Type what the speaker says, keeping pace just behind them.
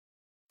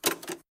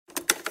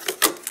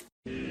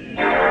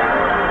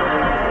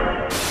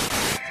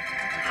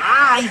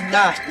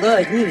not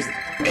good music.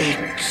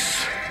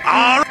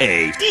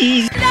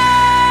 R-A-D.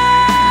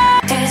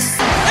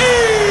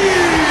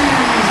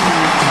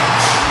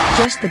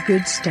 Just the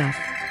good stuff,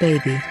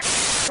 baby.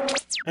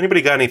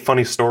 Anybody got any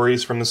funny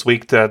stories from this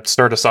week to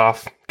start us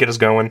off, get us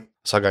going?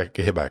 So I got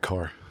hit by a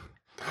car.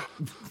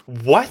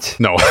 What?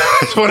 No, I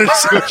just wanted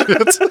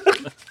to see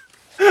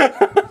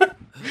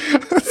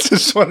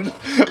just wanted.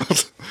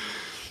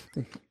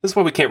 This is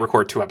why we can't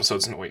record 2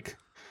 episodes in a week.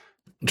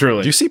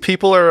 Truly. Do you see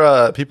people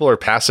are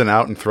passing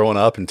out and throwing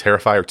up in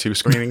Terrifier 2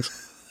 screenings?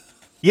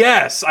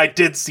 Yes, I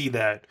did see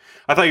that.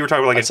 I thought you were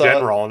talking about like a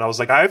general, and I was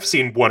like, I've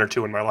seen 1 or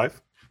 2 in my life.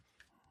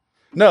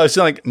 No, it's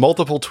like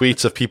multiple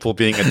tweets of people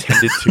being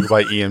attended to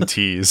by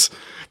EMTs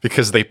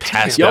because they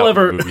passed out in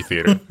the movie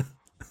theater.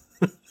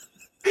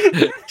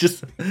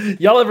 Just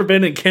y'all ever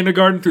been in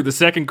kindergarten through the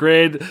 2nd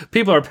grade?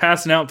 People are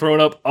passing out and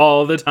throwing up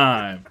all the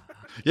time.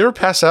 You ever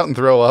pass out and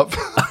throw up?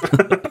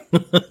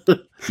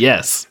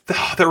 Yes.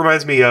 That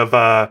reminds me of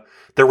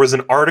there was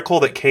an article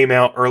that came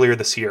out earlier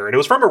this year, and it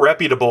was from a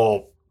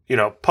reputable,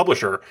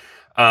 publisher,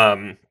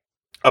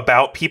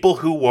 about people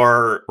who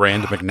were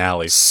Rand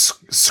McNally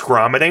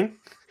scromiting.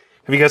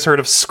 Have you guys heard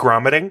of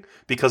scromiting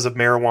because of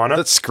marijuana?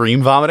 That's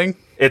scream vomiting?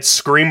 It's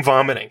scream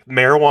vomiting.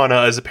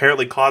 Marijuana is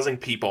apparently causing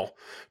people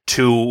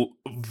to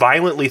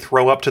violently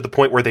throw up to the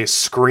point where they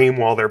scream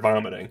while they're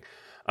vomiting.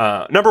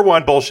 Number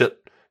 1, bullshit.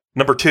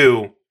 Number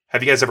 2,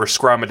 have you guys ever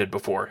scromited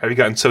before? Have you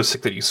gotten so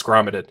sick that you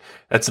scromited?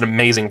 That's an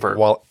amazing verb.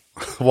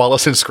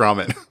 Wallace and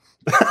Scromit.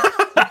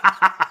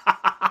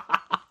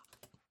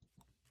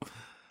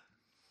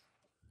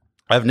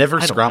 I've never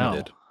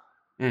scromited.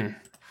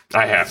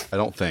 I have. I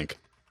don't think.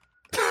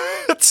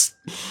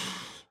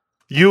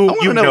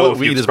 You know what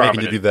weed is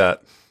making you do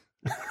that.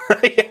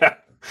 Yeah.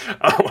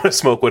 I want to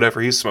smoke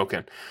whatever he's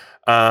smoking.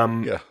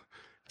 Yeah.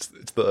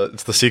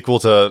 It's the sequel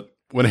to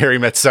When Harry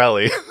Met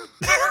Sally.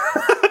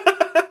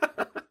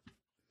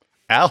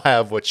 I'll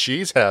have what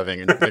she's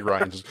having, and Meg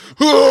Ryan just.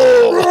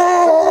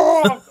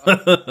 Well,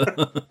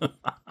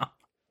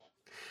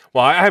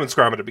 I haven't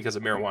scromited because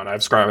of marijuana.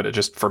 I've scromited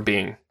just from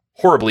being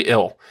horribly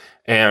ill,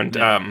 and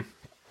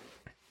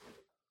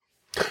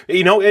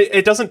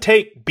it doesn't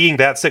take being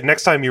that sick.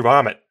 Next time you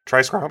vomit, try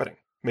scromiting.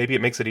 Maybe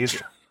it makes it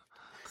easier.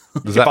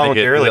 Does that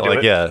voluntarily make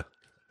it,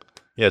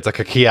 yeah, it's like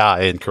a kia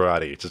in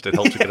karate. It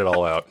helps you get it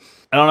all out.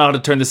 I don't know how to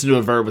turn this into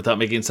a verb without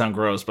making it sound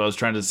gross, but I was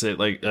trying to say,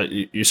 like,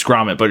 you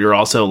scrum it, but you're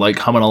also, like,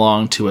 humming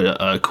along to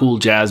a cool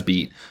jazz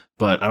beat,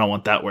 but I don't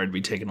want that word to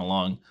be taken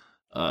out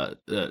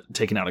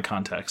of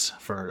context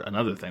for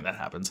another thing that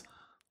happens.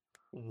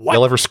 What?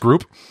 Y'all ever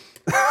scroop?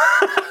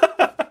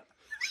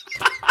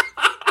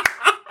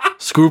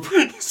 Scoop?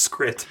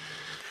 Scrit.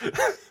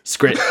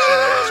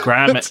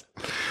 Scram it.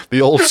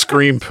 The old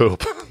scream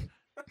poop.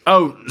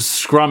 Oh,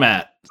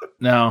 scrumat.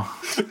 No.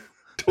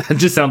 It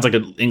just sounds like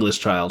an English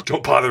child.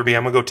 Don't bother me.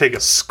 I'm going to go take a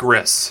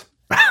scris.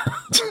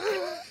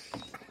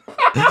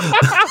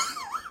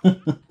 We're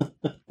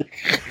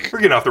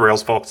getting off the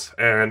rails, folks,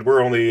 and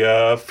we're only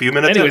a few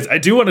minutes Anyways, in. I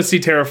do want to see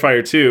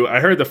Terrifier 2. I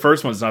heard the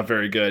first one's not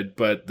very good,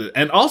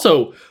 and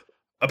also,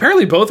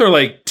 apparently both are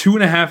like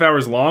 2.5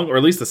 hours long, or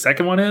at least the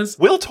second one is.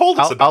 Will told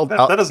us about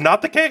that. That is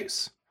not the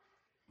case.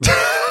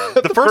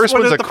 The first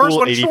one's a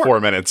cool 84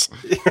 minutes.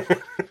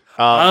 The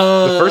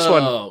first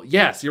one.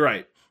 Yes, you're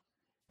right.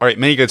 All right,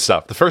 many good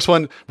stuff. The first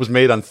one was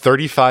made on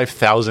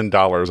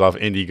 $35,000 off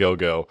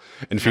Indiegogo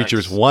and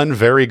features one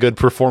very good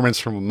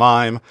performance from a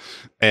mime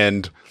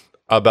and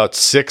about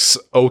 6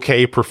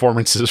 okay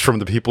performances from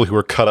the people who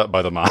were cut up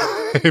by the mime.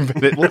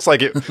 It looks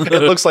like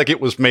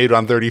it was made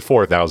on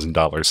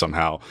 $34,000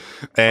 somehow.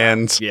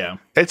 And yeah,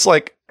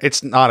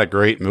 it's not a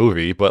great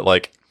movie, but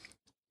like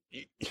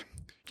you're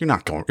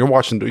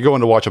going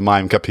to watch a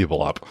mime cut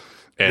people up.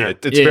 And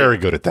it's very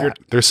good at that.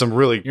 There's some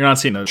really you're not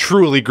seeing those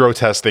truly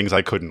grotesque things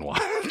I couldn't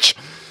watch.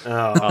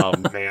 Oh,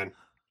 man.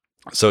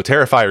 So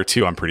Terrifier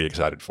 2, I'm pretty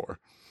excited for.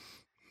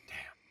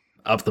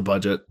 Up the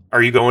budget.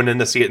 Are you going in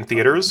to see it in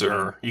theaters, or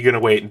are you going to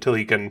wait until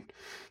you can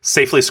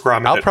safely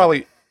scrum it?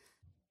 I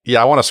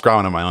want to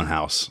scrum in my own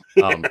house.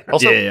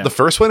 Also, the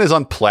first one is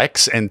on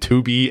Plex and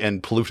Tubi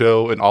and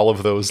Pluto and all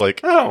of those all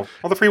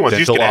the free ones.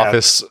 Dental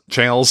office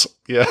channels.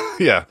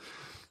 Yeah.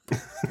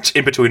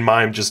 In between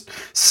mime just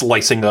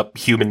slicing up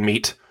human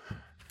meat.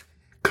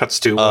 Cuts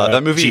to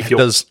that movie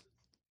does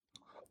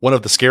one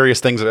of the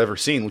scariest things I've ever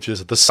seen, which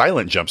is the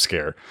silent jump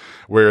scare,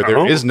 where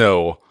there is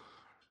no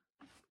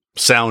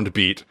sound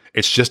beat.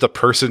 It's just a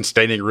person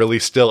standing really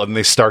still and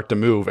they start to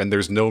move and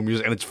there's no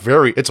music, and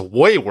it's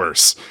way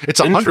worse.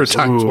 It's 100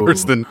 times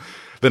worse than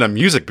a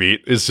music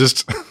beat. It's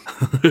just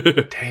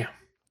damn.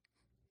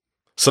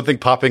 Something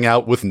popping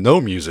out with no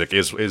music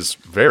is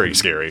very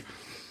scary.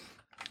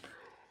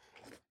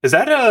 Is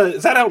that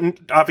out?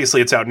 Obviously,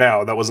 it's out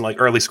now. That wasn't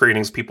like early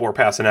screenings people were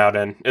passing out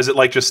in. Is it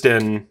like just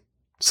in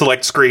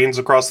select screens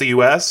across the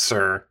U.S.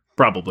 or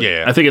probably?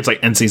 Yeah, I think it's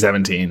like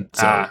NC-17.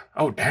 So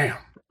oh damn!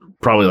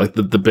 Probably like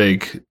the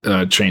big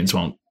chains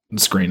won't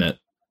screen it.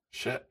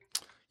 Shit.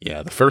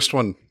 Yeah, the first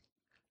one.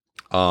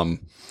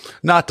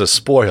 Not to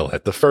spoil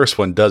it, the first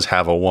one does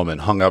have a woman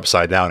hung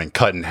upside down and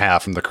cut in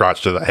half from the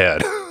crotch to the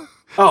head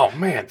Oh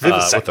man,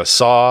 with a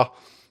saw.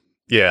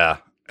 Yeah,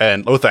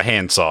 and with a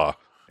handsaw.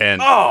 And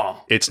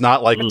it's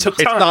not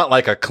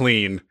like a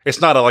clean.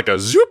 It's not like a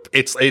zoop.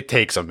 It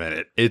takes a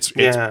minute. It's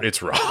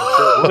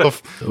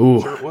rough.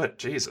 Ooh, Sure would.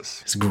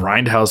 Jesus. it's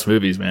grindhouse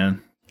movies,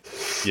 man.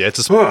 Yeah, it's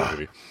a small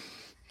movie.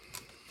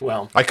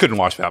 Well, I couldn't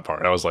watch that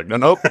part. I was like,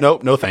 no,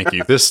 thank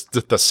you.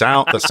 The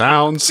sounds.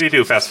 what do you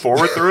do? Fast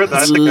forward through it?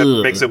 I think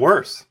that makes it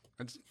worse.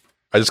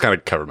 I just kind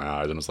of covered my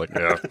eyes and was like,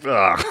 yeah.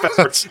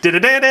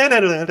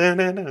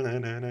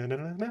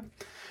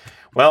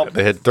 Well,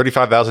 They had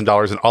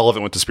 $35,000 and all of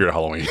it went to Spirit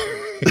Halloween.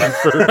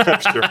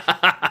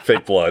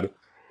 Fake blood.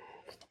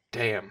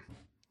 damn.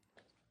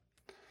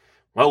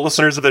 Well,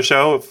 listeners of the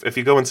show, if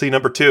you go and see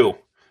number 2,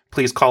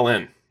 please call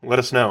in. Let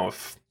us know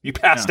if you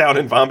passed out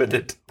and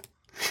vomited.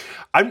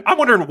 I'm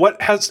wondering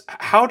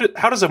how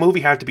does a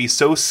movie have to be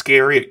so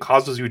scary it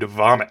causes you to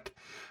vomit?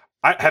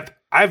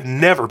 I've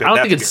never been. I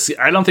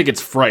don't think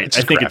it's fright.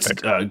 I think it's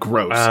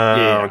gross.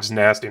 It's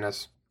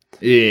nastiness.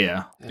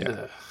 Yeah.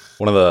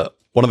 One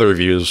of the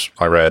reviews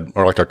I read,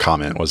 or like a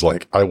comment, was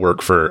like, I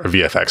work for a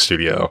VFX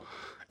studio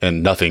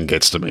and nothing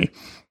gets to me.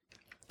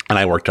 And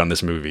I worked on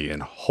this movie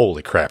and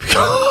holy crap.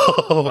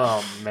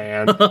 Oh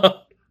man.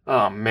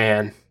 Oh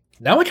man.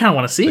 Now I kind of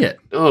want to see it.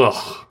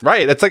 Ugh.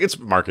 Right. It's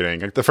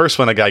marketing. Like the first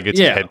one, a guy gets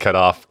his head cut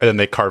off and then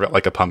they carve it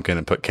like a pumpkin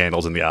and put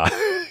candles in the eye.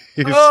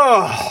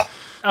 Ugh.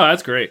 Oh,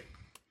 that's great.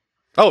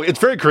 Oh, it's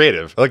very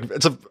creative. Like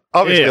it's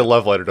obviously a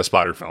love letter to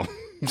Spider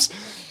films.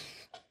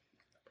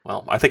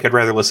 Well, I think I'd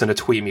rather listen to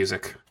twee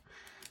music.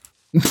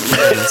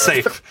 It's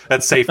safe.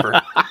 That's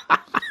safer.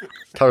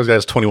 Tyler's got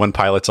his 21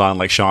 Pilots on,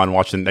 like Sean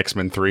watching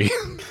X-Men 3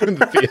 in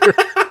the theater.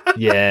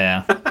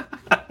 Yeah.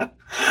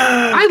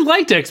 I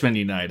liked X-Men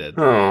United.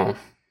 Oh,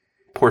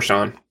 poor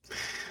Sean.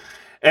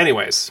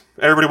 Anyways,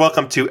 everybody,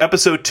 welcome to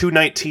episode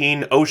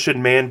 219,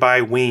 Ocean Man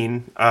by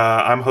Ween.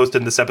 I'm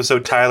hosting this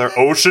episode, Tyler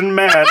Ocean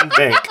Man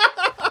Bank.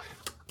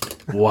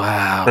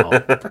 Wow.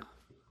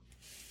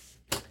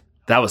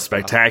 That was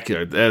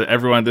spectacular.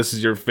 Everyone, this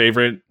is your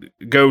favorite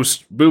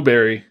ghost,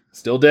 Booberry.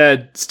 Still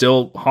dead,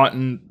 still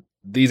haunting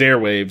these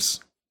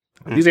airwaves.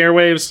 These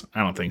airwaves?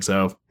 I don't think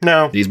so.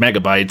 No. These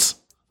megabytes.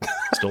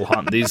 Still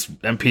haunting these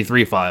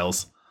MP3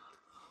 files.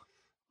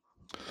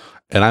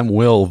 And I'm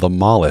Will the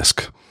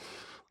Mollusk.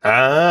 Waving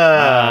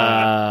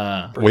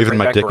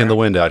my dick in the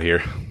wind out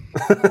here.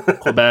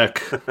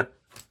 Quebec. We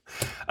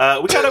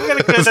got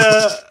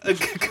a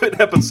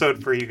good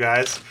episode for you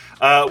guys.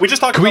 We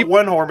just talked about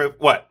one horror movie.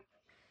 What?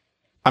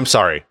 I'm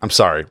sorry.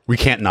 We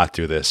can't not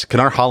do this.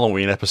 Can our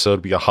Halloween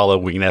episode be a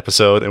Halloween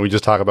episode and we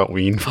just talk about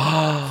Ween for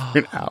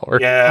an hour?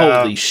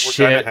 Yeah. Holy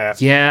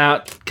shit.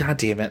 Yeah. God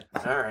damn it.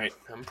 All right.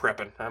 I'm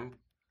prepping. All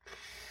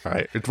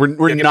right.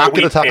 We're not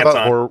going to talk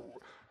about horror.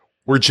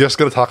 We're just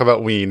going to talk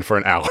about Ween for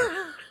an hour.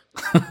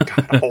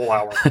 God, a whole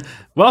hour.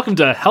 Welcome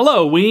to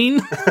Halloween.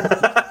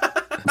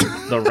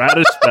 The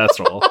Radish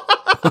Special.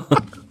 All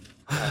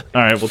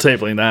right. We'll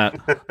tabling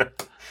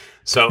that.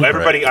 So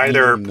everybody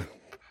either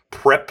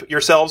prep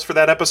yourselves for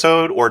that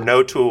episode or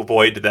know to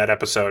avoid that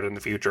episode in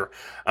the future.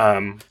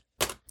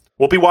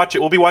 We'll be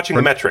watching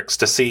the metrics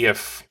to see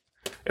if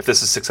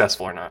this is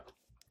successful or not.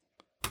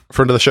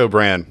 Friend of the show,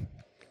 Bran.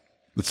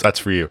 That's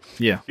for you.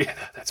 Yeah. Yeah,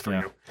 that's for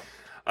you.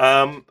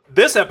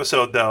 This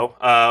episode,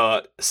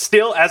 though,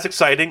 still as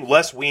exciting,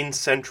 less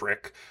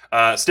Ween-centric.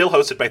 Still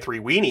hosted by 3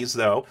 weenies,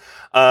 though.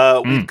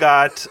 We've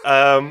got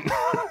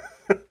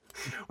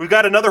we've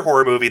got another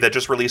horror movie that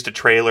just released a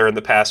trailer in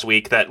the past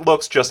week that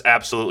looks just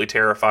absolutely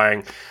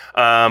terrifying.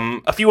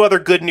 A few other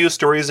good news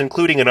stories,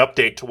 including an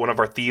update to one of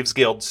our Thieves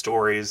Guild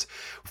stories.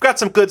 We've got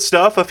some good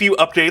stuff, a few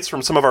updates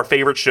from some of our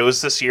favorite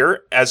shows this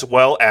year, as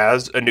well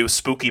as a new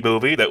spooky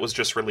movie that was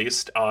just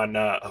released on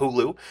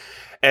Hulu.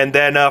 And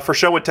then for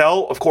Show and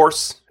Tell, of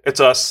course, it's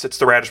us. It's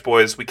the Radish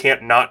Boys. We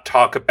can't not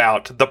talk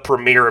about the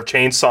premiere of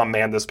Chainsaw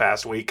Man this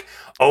past week.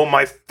 Oh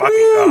my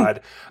fucking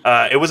God.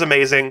 It was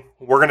amazing.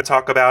 We're going to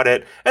talk about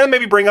it. And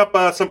maybe bring up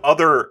some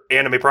other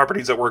anime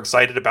properties that we're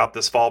excited about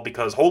this fall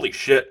because holy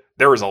shit,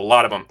 there was a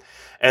lot of them.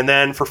 And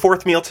then for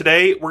fourth meal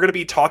today, we're going to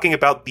be talking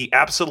about we're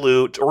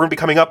going to be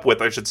coming up with,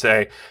 I should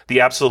say,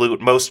 the absolute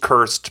most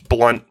cursed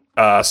blunt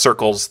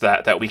circles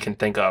that we can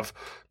think of.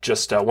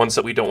 Just ones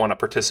that we don't want to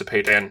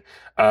participate in.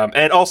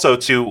 And also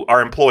to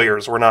our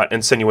employers, we're not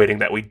insinuating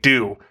that we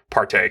do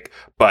partake,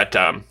 but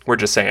we're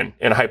just saying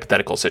in a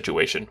hypothetical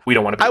situation, we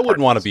don't want to be. I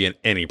wouldn't want to be in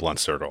any blunt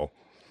circle.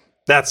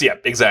 That's, yeah,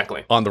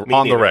 exactly. On the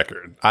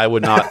record, I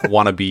would not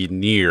want to be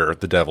near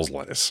the devil's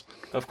lettuce.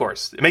 Of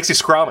course. It makes you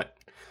scrum it.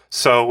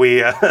 So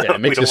we... it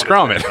makes you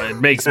scrum it. It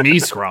makes me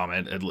scrum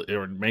it.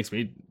 It makes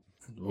me...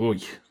 Ooh.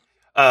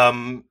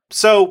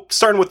 So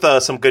starting with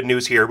some good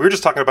news here, we were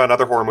just talking about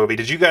another horror movie.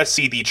 Did you guys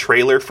see the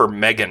trailer for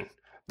Megan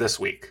this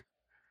week?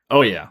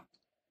 Oh yeah,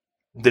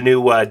 the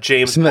new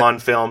James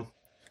Bond film.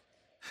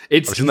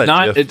 It's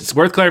not. It's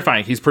worth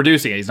clarifying. He's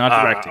producing it. He's not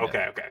directing.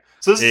 Okay.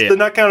 So this does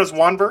not count as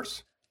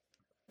Wanverse?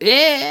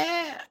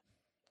 Yeah,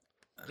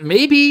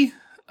 maybe.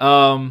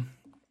 I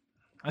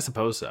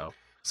suppose so.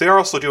 So they're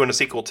also doing a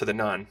sequel to The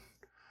Nun.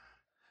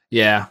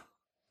 Yeah,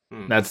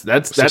 Hmm. that's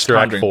Sister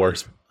Act Conjuring. 4.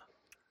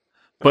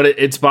 But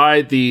it's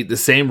by the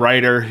same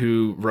writer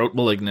who wrote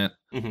 *Malignant*,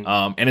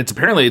 Mhm. and it's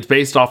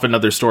based off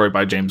another story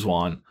by James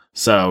Wan.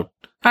 So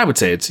I would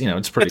say it's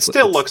pretty. It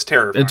still looks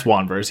terrifying. It's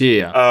Wanverse,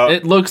 yeah. Uh,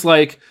 It looks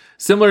like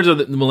similar to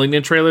the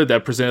 *Malignant* trailer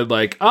that presented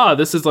like,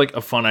 this is like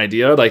a fun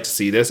idea. I'd like to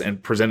see this,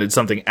 and presented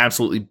something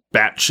absolutely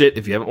batshit.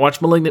 If you haven't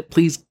watched *Malignant*,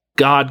 please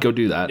God go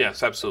do that.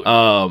 Yes,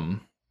 absolutely.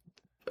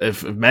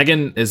 If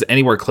Megan is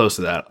anywhere close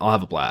to that, I'll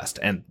have a blast.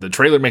 And the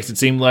trailer makes it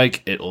seem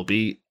like it'll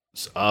be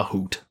a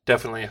hoot.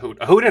 Definitely a hoot.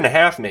 A hoot and a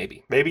half,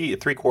 maybe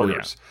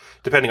 3/4,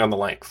 depending on the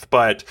length.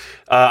 But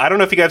I don't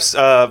know if you guys,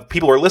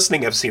 people who are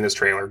listening, have seen this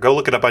trailer. Go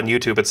look it up on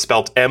YouTube. It's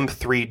spelled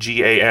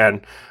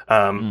M3GAN,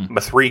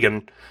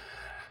 Mithrigan.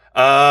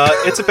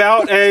 It's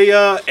about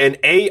an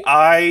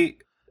AI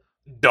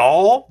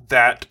doll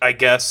that I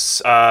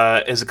guess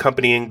is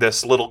accompanying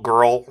this little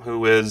girl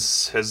who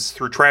has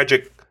through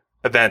tragic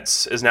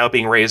events is now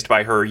being raised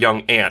by her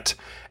young aunt.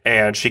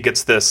 And she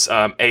gets this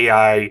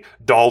AI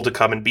doll to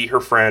come and be her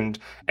friend.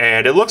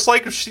 And it looks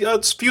like a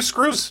few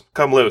screws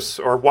come loose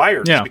or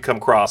wires become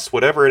crossed,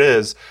 whatever it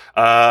is.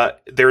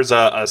 There's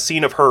a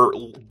scene of her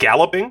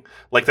galloping.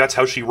 Like that's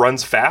how she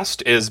runs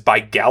fast, is by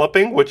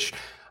galloping, which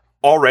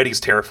already is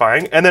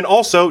terrifying. And then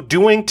also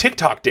doing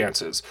TikTok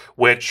dances,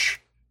 which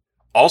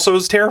also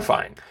is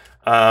terrifying.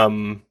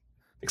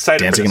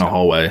 Excited Dancing for this in a one.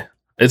 hallway.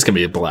 It's going to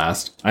be a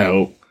blast. I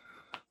hope.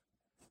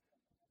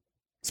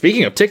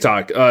 Speaking of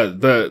TikTok,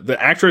 the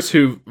actress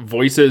who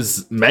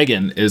voices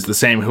Megan is the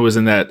same who was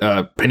in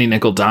that penny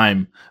nickel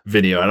dime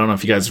video. I don't know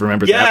if you guys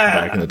remember that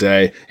from back in the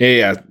day.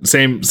 Yeah.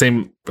 Same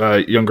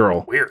young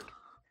girl. Weird.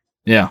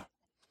 Yeah.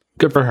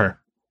 Good for her.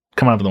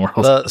 Coming up in the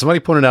world. Somebody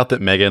pointed out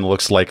that Megan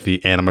looks like the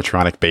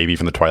animatronic baby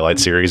from the Twilight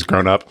series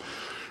grown up.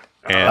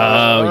 And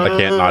I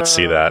can't not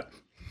see that.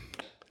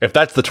 If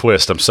that's the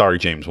twist, I'm sorry,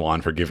 James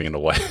Wan, for giving it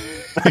away.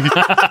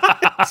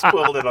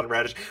 Spoiled it on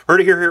Radish.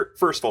 Heard it here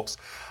first, folks.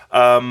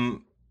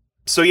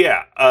 So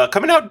yeah,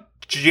 coming out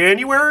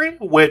January,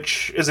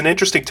 which is an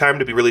interesting time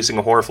to be releasing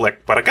a horror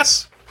flick, but I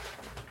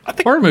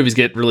think Horror movies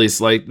get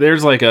released like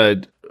there's like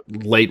a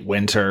late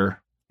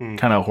winter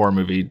kind of horror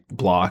movie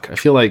block. I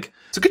feel like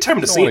it's a good time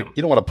to see them.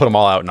 You don't want to put them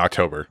all out in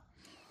October.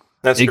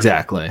 That's true.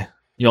 exactly.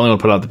 You only want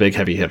to put out the big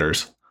heavy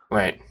hitters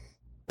Right.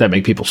 that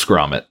make people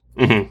scrum it.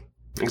 Mm-hmm.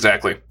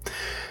 Exactly.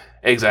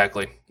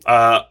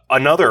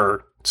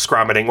 Another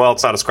scrummeting, well,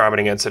 it's not a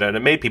scrummeting incident.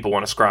 It made people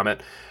want to scrum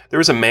it. There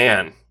was a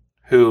man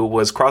who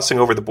was crossing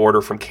over the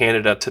border from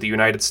Canada to the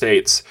United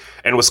States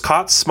and was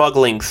caught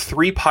smuggling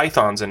 3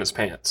 pythons in his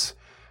pants.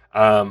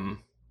 Are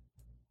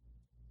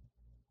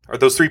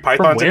those 3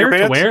 pythons From in your where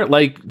to pants? where?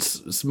 Like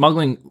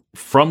smuggling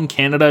from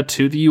Canada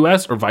to the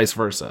U.S. or vice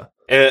versa?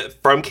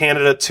 From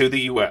Canada to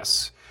the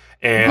U.S.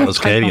 And Those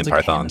Canadian in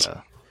pythons.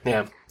 Canada.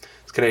 yeah,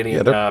 it's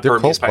Canadian. Yeah, they're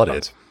Burmese cold-blooded.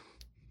 pythons.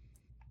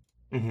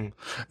 Mm-hmm.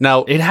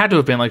 Now, It had to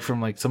have been like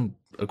from like some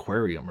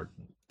aquarium, or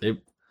they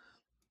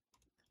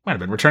might have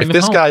been returning if them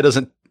this home. guy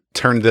doesn't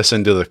turn this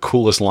into the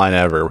coolest line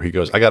ever, where he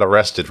goes, I got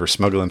arrested for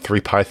smuggling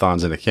 3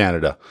 pythons into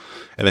Canada,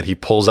 and then he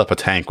pulls up a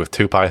tank with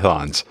 2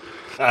 pythons.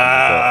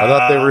 I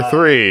thought there were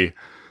 3.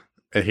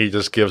 And he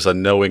just gives a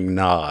knowing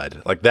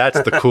nod. Like,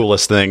 that's the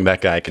coolest thing that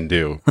guy can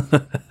do.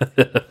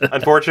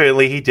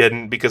 Unfortunately, he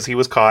didn't because he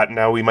was caught. And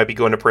now we might be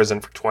going to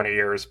prison for 20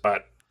 years.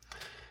 But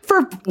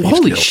For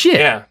holy shit!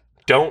 yeah,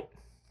 don't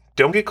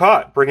get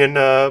caught bringing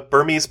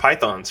Burmese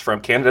pythons from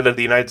Canada to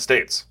the United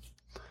States.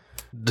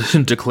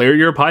 Declare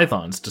your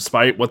pythons,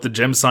 despite what the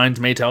gem signs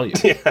may tell you.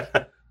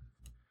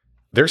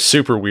 They're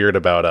super weird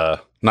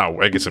about,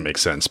 no, I guess it makes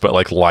sense, but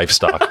like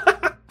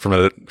livestock from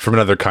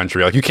another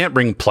country. Like, you can't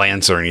bring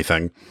plants or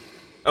anything.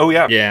 Oh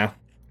yeah. Yeah.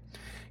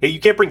 Hey, you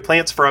can't bring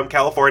plants from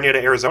California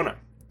to Arizona.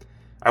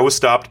 I was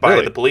stopped by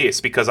Really? the police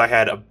because I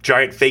had a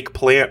giant fake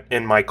plant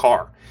in my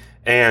car.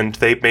 And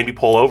they made me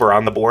pull over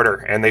on the border,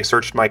 and they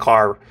searched my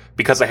car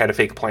because I had a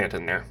fake plant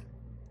in there.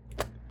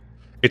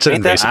 It's an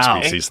Ain't that- invasive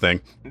Ow. species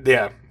thing.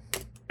 Yeah.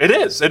 It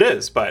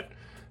is, but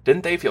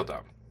didn't they feel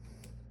dumb?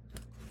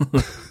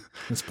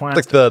 It's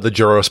Like plastic. the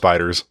Juro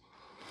spiders.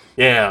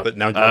 Yeah. But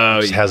now Oh,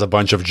 just yeah. has a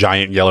bunch of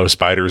giant yellow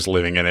spiders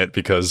living in it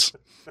because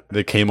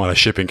they came on a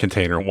shipping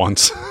container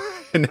once.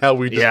 And now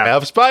we just Yeah.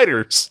 have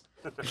spiders.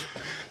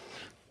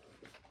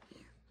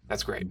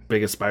 That's great.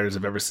 Biggest spiders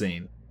I've ever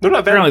seen. They're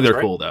not Apparently, venomous, they're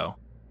right? cool though.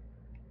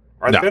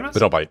 Are they No, venomous? they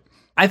don't bite.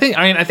 I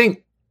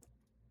think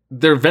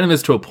they're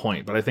venomous to a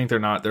point, but I think they're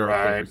not. They're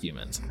Right. okay for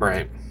humans.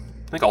 Right.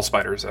 I think all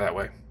spiders are that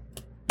way.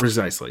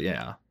 Precisely.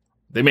 Yeah.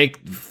 They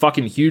make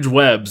fucking huge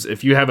webs.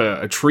 If you have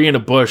a tree in a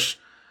bush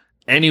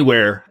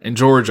anywhere in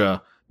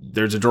Georgia,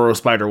 there's a Joro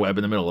spider web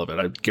in the middle of it.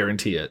 I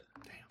guarantee it.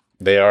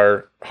 They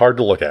are hard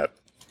to look at.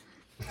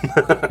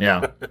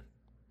 Yeah. I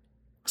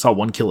saw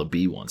one kill a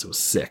bee once. It was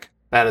sick.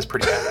 That is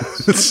pretty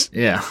badass.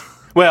 Yeah.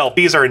 Well,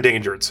 bees are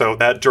endangered, so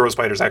that Juro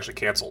spider's actually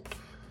canceled.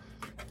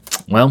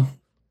 Well,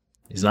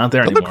 he's not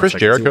there Look anymore. at Chris so I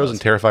guess he Jericho's in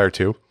was. Terrifier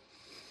 2.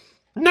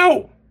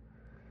 No!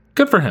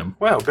 Good for him.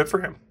 Wow, good for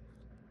him.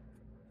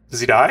 Does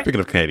he die? Speaking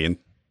of Canadian.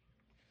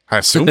 I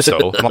assume so.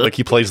 I don't think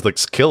he plays the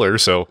killer,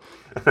 so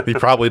he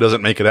probably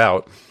doesn't make it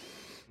out.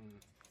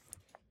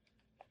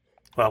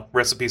 Well,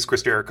 recipes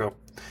Chris Jericho.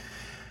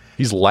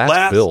 He's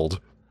last build.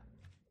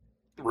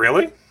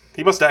 Really?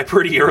 He must die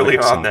pretty early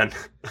on then.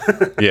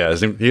 Yeah,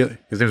 his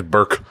name's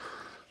Burke.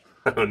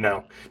 Oh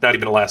no, not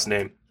even a last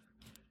name.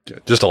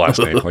 Just a last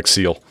name, like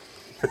Seal.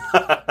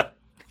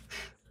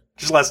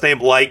 Just last name,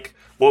 like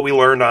what we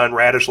learned on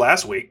Radish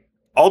last week.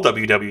 All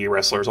WWE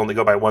wrestlers only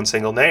go by one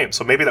single name,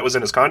 so maybe that was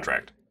in his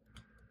contract.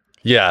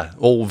 Yeah,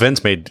 well,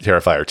 Vince made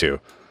Terrifier 2.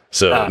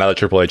 So now that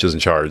Triple H is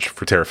in charge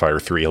for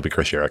Terrifier 3, he'll be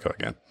Chris Jericho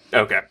again.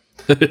 Okay.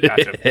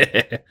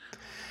 Gotcha.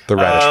 The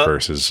Radish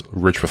verse is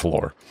rich with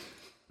lore.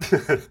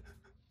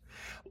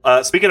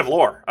 Speaking of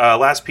lore,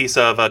 last piece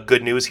of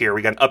good news here.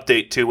 We got an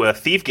update to a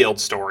Thief Guild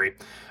story.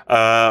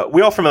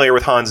 We all familiar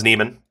with Hans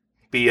Niemann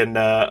being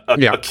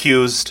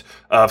accused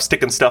of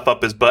sticking stuff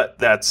up his butt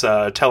that's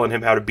telling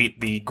him how to beat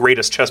the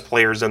greatest chess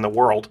players in the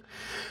world.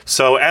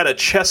 So at a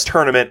chess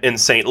tournament in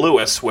St.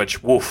 Louis,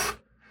 which, woof,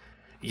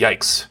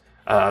 yikes.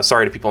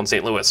 Sorry to people in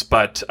St. Louis.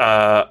 But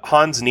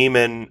Hans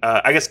Niemann,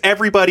 I guess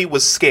everybody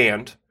was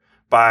scanned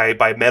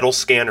by metal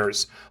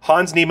scanners.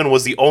 Hans Niemann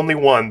was the only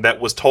one that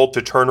was told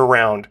to turn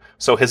around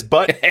so his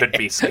butt could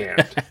be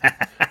scanned.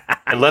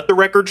 And let the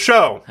record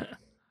show,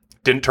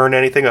 didn't turn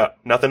anything up.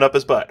 Nothing up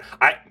his butt.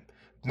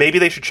 Maybe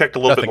they should check a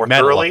little bit more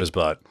metal thoroughly. Up his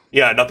butt.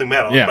 Yeah, nothing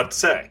metal. Yeah. I was about to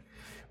say.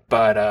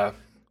 But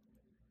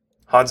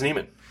Hans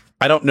Niemann.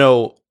 I don't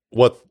know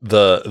what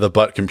the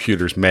butt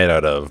computer's made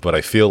out of, but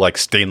I feel like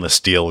stainless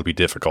steel would be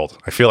difficult.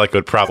 I feel like it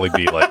would probably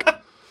be like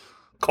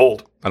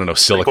Cold. I don't know,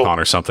 silicon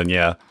or something,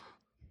 yeah.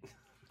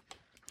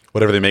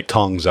 Whatever they make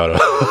tongs out of.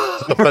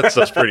 That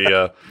stuff's pretty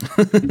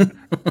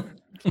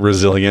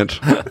resilient.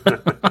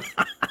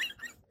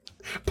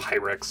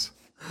 Pyrex.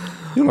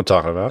 You know what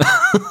I'm talking about.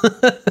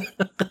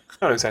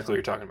 I know exactly what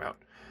you're talking about.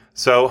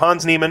 So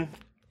Hans Niemann,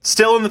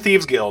 still in the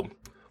Thieves Guild.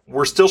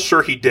 We're still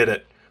sure he did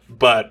it,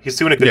 but he's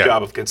doing a good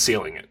job of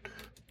concealing it.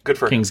 Good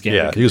for King's him.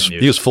 Gambit. Yeah,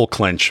 he was full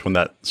clench when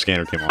that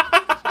scanner came on.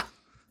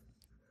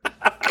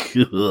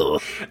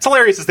 It's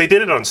hilarious as they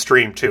did it on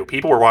stream too.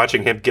 People were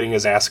watching him getting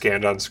his ass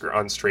scanned on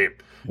stream.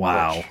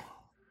 Wow.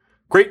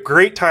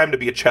 Great time to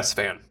be a chess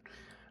fan.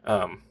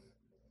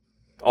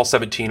 All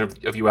 17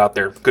 of you out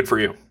there, good for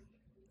you.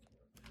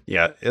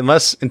 Yeah,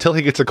 until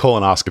he gets a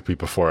colonoscopy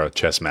before a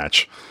chess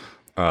match,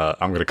 I'm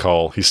going to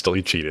call he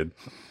cheated.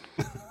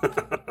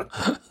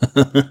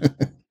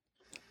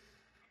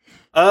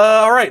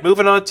 All right,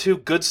 moving on to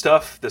good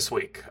stuff this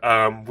week.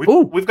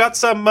 We've got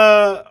some.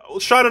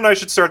 Sean and I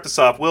should start this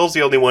off. Will's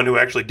the only one who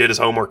actually did his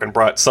homework and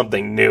brought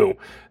something new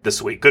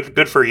this week.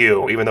 Good for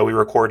you. Even though we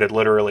recorded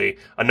literally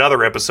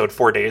another episode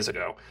 4 days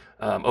ago.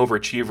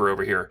 Overachiever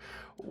over here.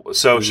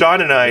 So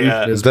Sean and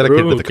I Is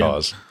dedicated to the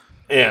cause.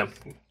 Yeah,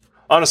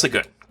 honestly,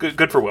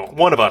 good for Will.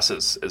 One of us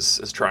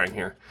is trying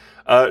here.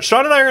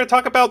 Sean and I are going to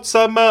talk about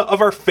some of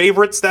our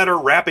favorites that are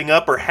wrapping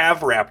up or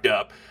have wrapped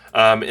up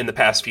in the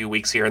past few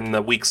weeks here and in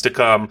the weeks to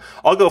come.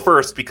 I'll go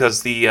first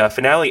because the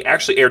finale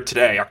actually aired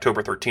today,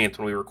 October 13th,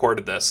 when we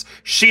recorded this.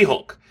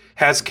 She-Hulk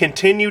has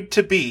continued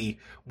to be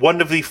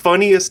one of the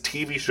funniest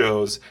TV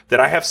shows that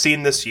I have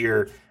seen this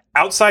year,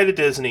 outside of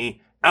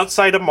Disney,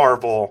 outside of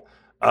Marvel.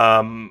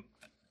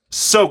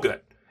 So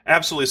good.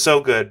 Absolutely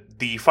so good.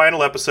 The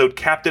final episode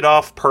capped it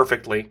off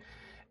perfectly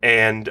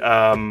and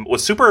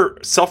was super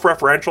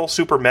self-referential,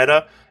 super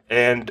meta,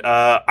 and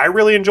I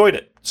really enjoyed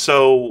it.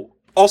 So,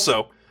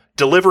 also,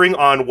 delivering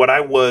on what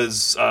I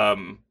was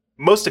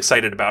most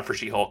excited about for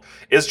She-Hulk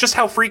is just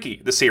how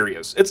freaky the series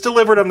is. It's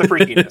delivered on the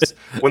freakiness.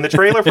 When the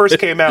trailer first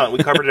came out and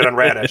we covered it on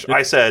Radish,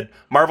 I said,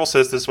 Marvel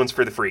says this one's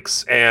for the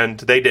freaks, and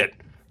they did.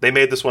 They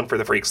made this one for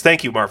the freaks.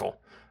 Thank you, Marvel.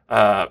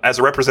 As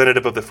a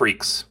representative of the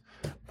freaks,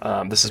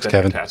 this has been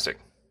Kevin. fantastic.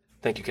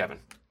 Thank you, Kevin.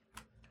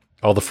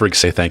 All the freaks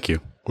say thank you.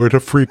 Where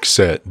the freaks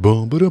at?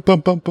 Boom, bum,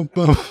 bum, bum,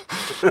 bum.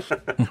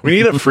 We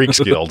need a freaks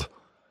guild.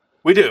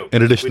 We do.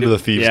 In addition to the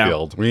Thieves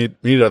Guild. We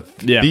need a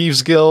Yeah.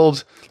 Thieves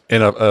Guild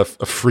and a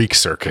freak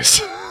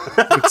circus.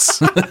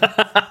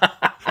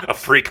 A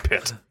freak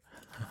pit.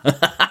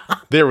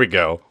 There we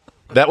go.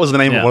 That was the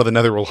name of one of the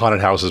Netherworld haunted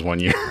houses one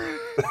year.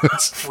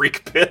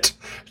 Freak pit.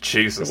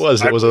 Jesus.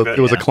 It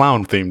was a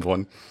clown themed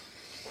one.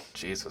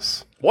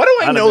 Jesus. Why do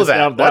I I'd have know missed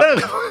that? out Why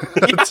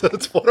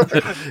that do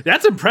I-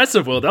 That's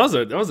impressive, Will. That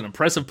was an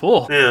impressive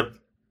pull. Yeah.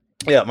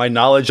 Yeah, my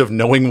knowledge of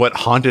knowing what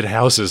haunted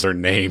houses are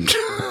named.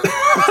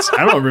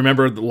 I don't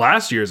remember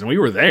last year's, and we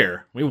were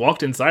there. We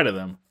walked inside of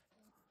them.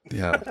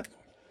 Yeah.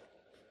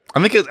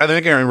 I think I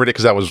remembered it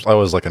because I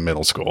was like in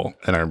middle school,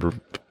 and I remember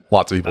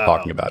lots of people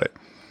talking about it.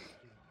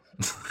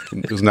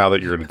 Because now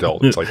that you're an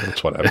adult, it's like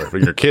it's whatever.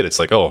 But you're a kid, it's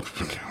like, oh,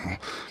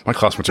 my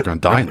classmates are going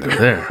to die in there.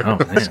 There. Oh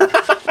man.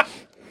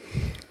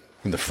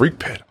 In the freak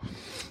pit.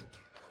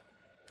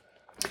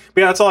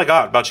 Yeah, that's all I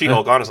got about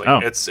She-Hulk, honestly. Oh.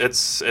 It's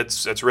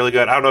really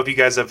good. I don't know if you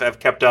guys have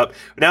kept up.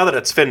 Now that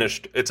it's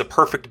finished, it's a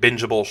perfect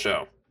bingeable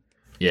show.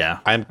 Yeah.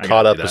 I'm I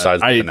caught gotta up do that.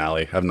 besides the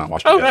finale. I've not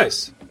watched it Oh, yet.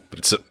 nice. But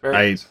it's Very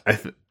nice.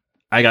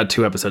 I got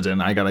 2 episodes in.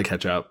 I gotta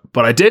catch up.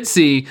 But I did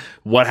see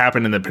what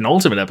happened in the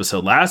penultimate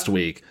episode last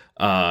week.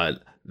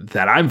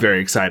 that I'm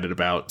very excited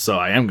about. So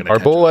I am going to Our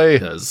boy.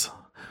 because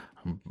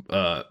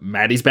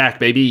Maddie's back,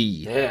 baby.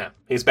 Yeah,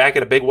 he's back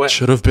in a big way.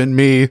 Should have been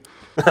me.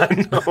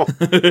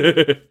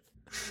 I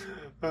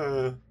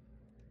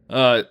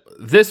know.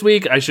 This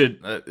week, I should,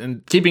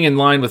 in keeping in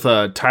line with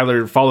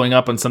Tyler following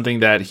up on something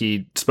that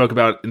he spoke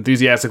about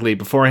enthusiastically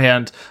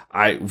beforehand,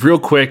 I real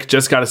quick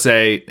just got to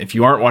say, if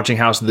you aren't watching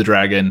House of the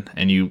Dragon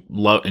and you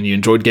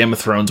enjoyed Game of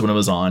Thrones when it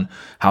was on,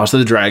 House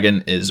of the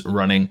Dragon is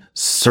running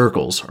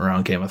circles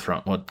around Game of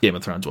Thrones, what Game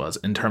of Thrones was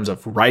in terms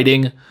of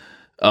writing,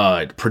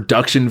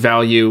 production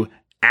value,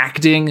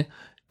 acting,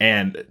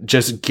 and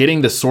just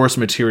getting the source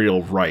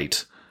material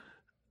right.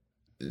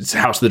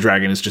 House of the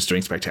Dragon is just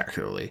doing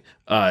spectacularly.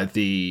 I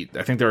think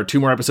there are 2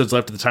 more episodes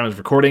left at the time of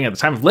recording. At the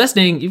time of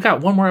listening, you've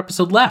got 1 more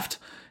episode left.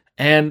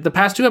 And the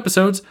past 2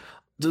 episodes,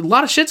 a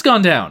lot of shit's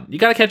gone down. You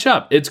got to catch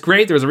up. It's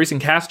great. There was a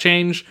recent cast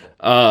change.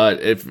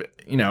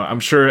 I'm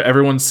sure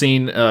everyone's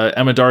seen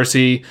Emma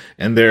Darcy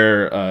and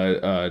their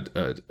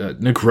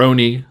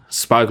Negroni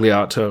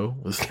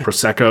Spagliato with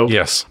Prosecco.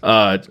 Yes.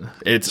 I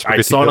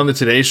saw it on the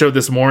Today Show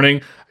this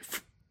morning.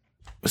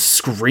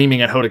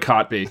 Screaming at Hoda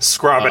Kotb.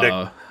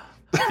 Scrobbing.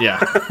 Yeah.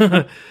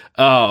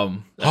 I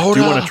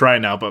do want to try it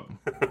now, but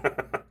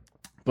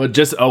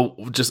just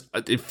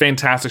a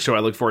fantastic show. I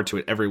look forward to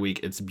it every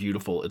week. It's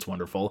beautiful. It's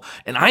wonderful.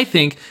 And I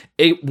think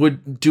it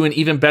would do an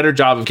even better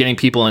job of getting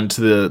people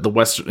into the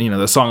West,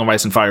 the Song of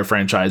Ice and Fire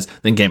franchise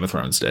than Game of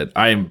Thrones did.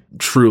 I am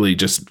truly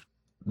just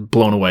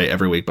blown away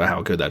every week by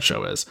how good that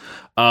show is.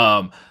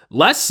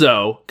 Less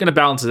so, gonna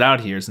balance it out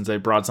here since I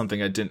brought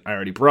something I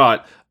already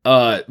brought.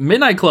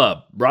 Midnight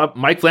Club,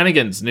 Mike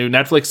Flanagan's new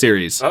Netflix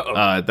series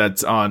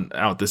that's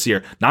out this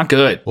year. Not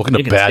good. Welcome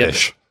to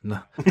Baddish.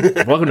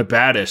 Welcome to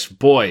Baddish.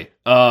 Boy,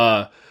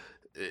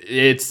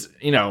 it's,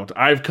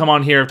 I've come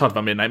on here, I've talked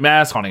about Midnight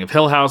Mass, Haunting of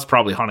Hill House,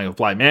 probably Haunting of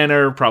Bly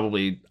Manor,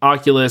 probably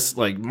Oculus.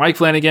 Like Mike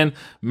Flanagan,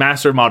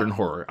 master of modern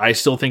horror. I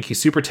still think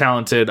he's super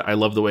talented. I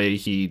love the way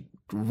he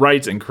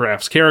writes and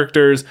crafts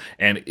characters,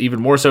 and even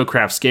more so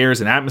crafts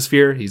scares and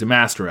atmosphere. He's a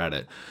master at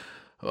it.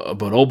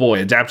 But oh boy,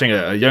 adapting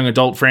a young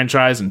adult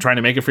franchise and trying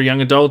to make it for young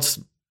adults,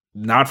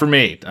 not for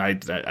me. I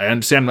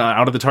understand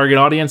out of the target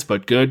audience,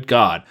 but good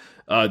God.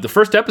 The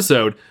first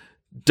episode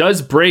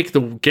does break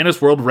the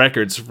Guinness World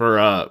Records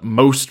for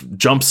most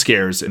jump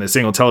scares in a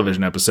single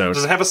television episode.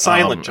 Does it have a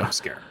silent jump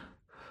scare?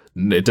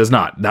 It does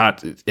not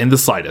in the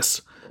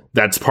slightest.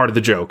 That's part of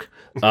the joke.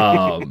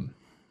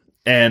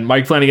 And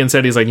Mike Flanagan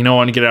said, he's like, I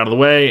want to get out of the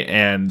way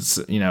and,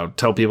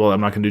 tell people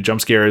I'm not going to do jump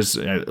scares.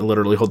 I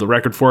literally hold the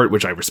record for it,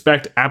 which I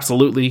respect.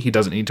 Absolutely. He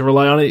doesn't need to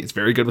rely on it. He's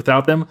very good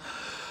without them.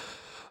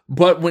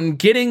 But when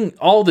getting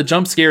all the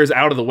jump scares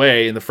out of the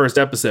way in the first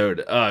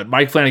episode,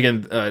 Mike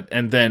Flanagan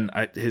and then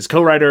his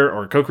co-writer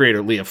or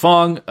co-creator Leah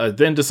Fong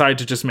then decide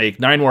to just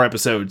make 9 more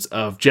episodes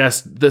of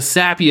just the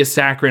sappiest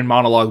saccharine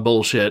monologue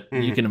bullshit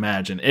you can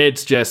imagine.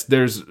 It's just,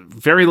 there's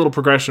very little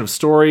progression of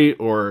story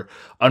or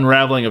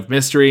unraveling of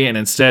mystery, and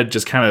instead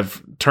just kind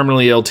of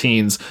terminally ill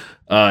teens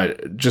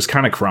just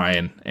kind of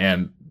crying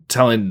and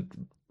telling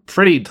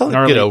pretty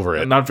gnarly, get over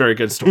it. Not very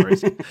good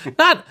stories.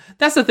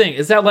 That's the thing,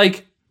 is that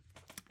like,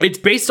 it's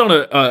based on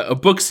a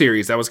book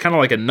series that was kind of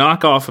like a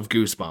knockoff of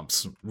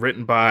Goosebumps,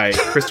 written by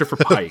Christopher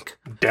Pike.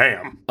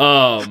 Damn.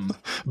 Where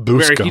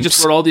he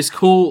just wrote all these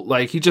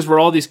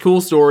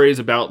cool stories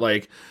about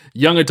like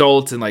young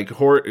adults and like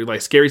horror,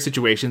 like scary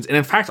situations. And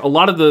in fact, a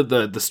lot of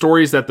the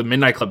stories that the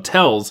Midnight Club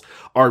tells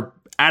are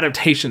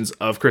adaptations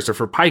of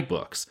Christopher Pike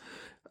books.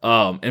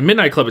 And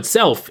Midnight Club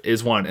itself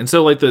is one. And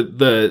so like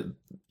the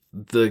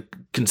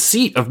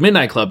conceit of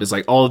Midnight Club is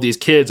like all of these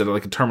kids that are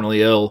like a terminally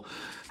ill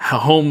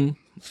home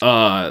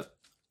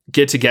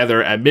get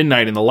together at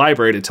midnight in the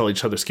library to tell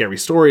each other scary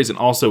stories, and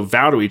also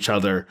vow to each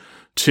other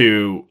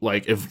to,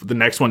 like, if the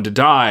next one to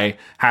die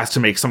has to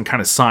make some kind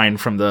of sign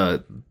from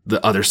the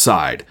other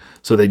side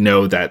so they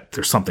know that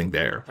there's something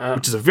there,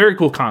 which is a very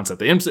cool concept.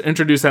 They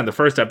introduced that in the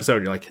first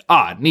episode. You're like,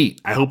 neat.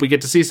 I hope we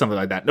get to see something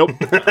like that. Nope.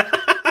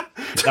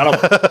 not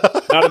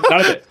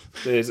a bit.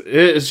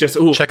 It's just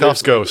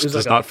Chekhov's ghost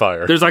does not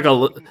fire. There's like a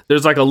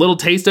little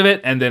taste of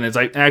it, and then it's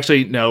like,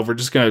 actually no, we're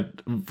just gonna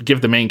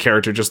give the main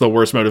character just the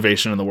worst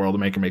motivation in the world to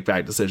make her make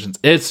bad decisions.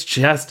 It's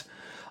just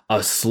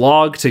a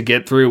slog to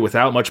get through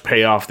without much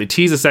payoff. They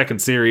tease a second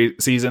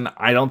season.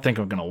 I don't think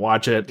I'm gonna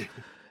watch it.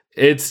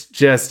 It's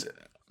just,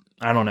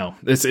 I don't know.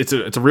 It's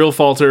a real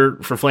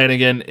falter for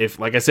Flanagan. If,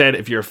 like I said,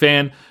 if you're a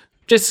fan,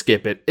 just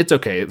skip it. It's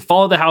okay.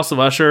 Follow the House of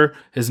Usher.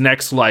 His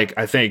next, like,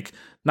 I think,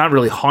 not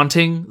really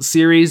haunting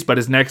series, but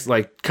his next,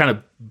 like, kind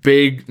of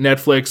big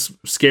Netflix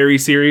scary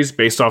series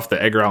based off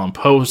the Edgar Allan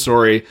Poe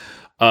story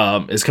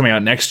is coming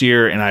out next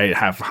year, and I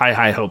have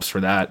high hopes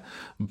for that.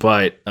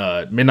 But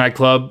Midnight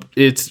Club,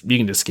 you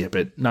can just skip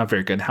it. Not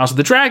very good. House of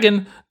the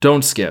Dragon,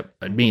 don't skip.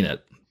 I mean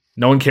it.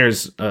 No one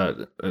cares.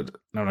 I'm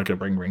not going to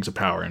bring Rings of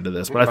Power into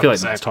this, but I feel like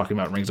that's talking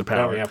about Rings of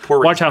Power. Oh, yeah,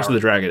 Watch House of the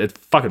Dragon. It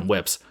fucking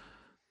whips.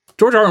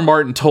 George R. R.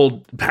 Martin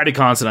told Paddy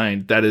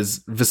Considine that his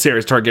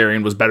Viserys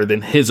Targaryen was better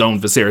than his own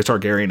Viserys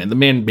Targaryen, and the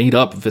man made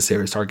up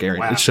Viserys Targaryen.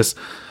 Wow. It's just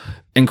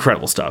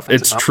incredible stuff.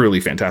 It's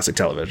truly fantastic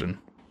television.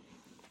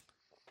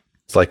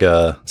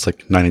 It's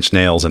like Nine Inch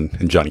Nails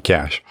and Johnny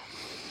Cash.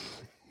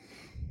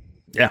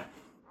 Yeah.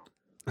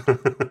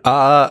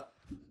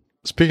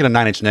 Speaking of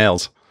Nine Inch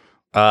Nails,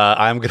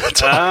 I'm going to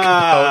talk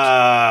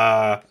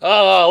about.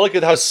 Oh, look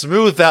at how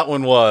smooth that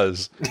one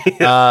was.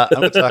 I'm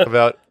going to talk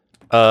about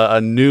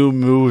a new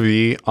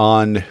movie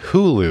on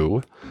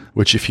Hulu,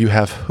 which if you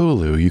have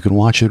Hulu, you can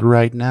watch it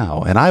right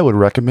now. And I would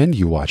recommend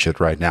you watch it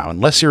right now,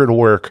 unless you're at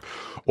work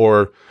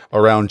or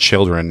around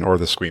children or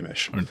the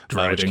squeamish. In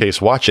which case,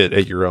 watch it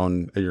at your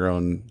own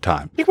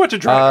time. You can watch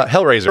it driving.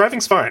 Hellraiser.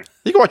 Driving's fine.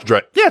 You can watch it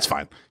driving. Yeah, it's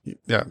fine.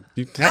 Yeah,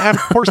 you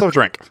pour yourself a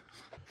drink.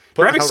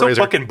 Driving's so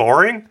fucking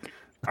boring.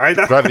 Drive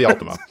the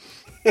Altima.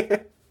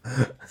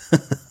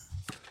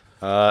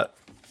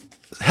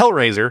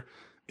 Hellraiser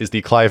is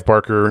the Clive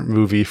Barker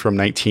movie from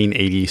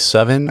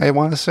 1987, I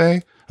want to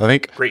say. I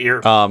think. Great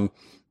year.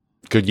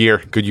 Good year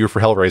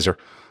for Hellraiser.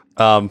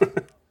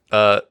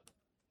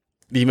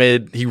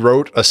 He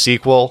wrote a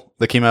sequel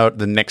that came out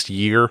the next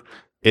year.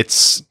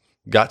 It's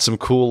got some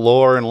cool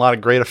lore and a lot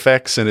of great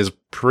effects and is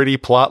pretty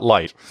plot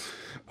light.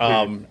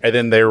 And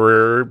then there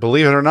were,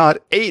 believe it or not,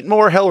 8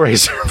 more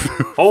Hellraiser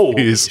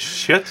movies. Oh,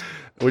 shit.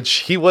 Which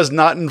he was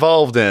not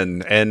involved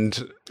in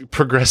and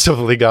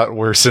progressively got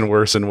worse and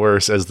worse and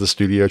worse as the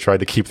studio tried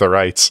to keep the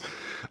rights,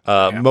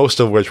 most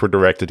of which were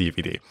direct to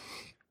DVD.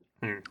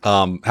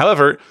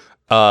 However,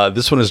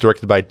 this one is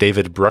directed by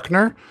David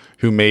Bruckner,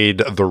 who made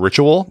The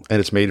Ritual,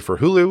 and it's made for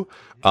Hulu.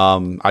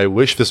 I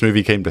wish this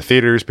movie came to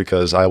theaters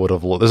because I would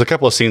have. There's a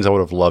couple of scenes I would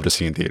have loved to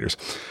see in theaters.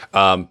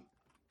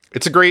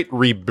 It's a great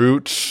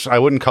reboot. I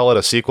wouldn't call it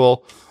a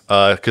sequel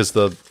because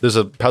there's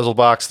a puzzle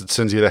box that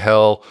sends you to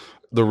hell.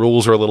 The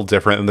rules are a little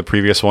different than the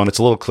previous one. It's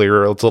a little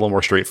clearer. It's a little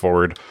more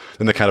straightforward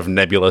than the kind of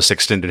nebulous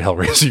extended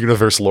Hellraiser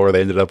universe lore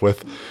they ended up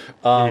with.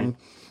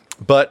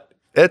 But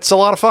it's a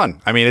lot of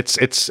fun. I mean,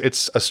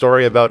 it's a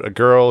story about a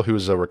girl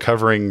who's a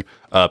recovering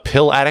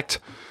pill addict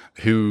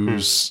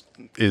who's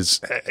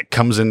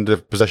comes into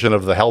possession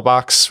of the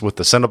Hellbox with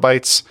the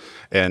Cenobites,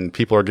 and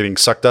people are getting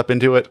sucked up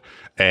into it.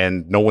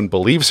 And no one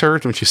believes her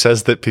when she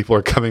says that people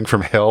are coming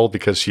from hell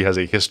because she has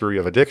a history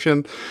of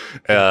addiction.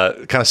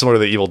 Kind of similar to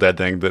the Evil Dead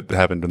thing that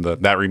happened in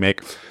that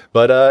remake.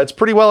 But it's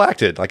pretty well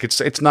acted. Like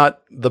it's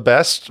not the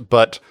best,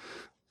 but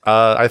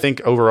I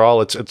think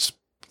overall it's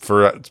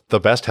for the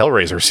best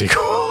Hellraiser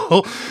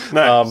sequel.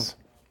 Nice.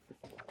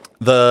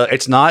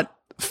 It's not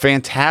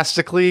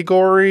fantastically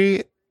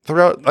gory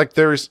throughout.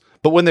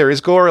 But when there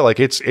is gore, like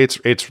it's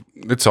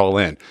all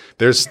in.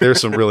 There's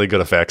some really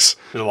good effects.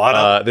 There's a lot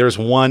of.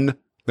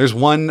 There's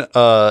one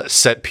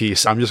set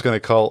piece I'm just going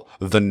to call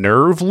the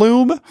nerve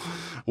loom,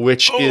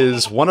 which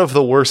is one of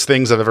the worst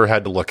things I've ever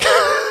had to look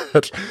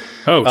at.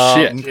 Oh,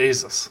 shit.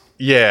 Jesus.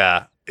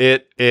 Yeah. You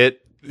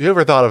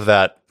ever thought of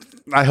that?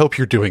 I hope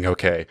you're doing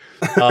okay.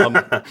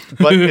 But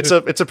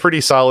it's a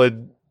pretty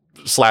solid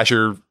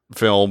slasher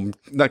film,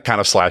 that kind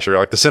of slasher.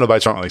 Like the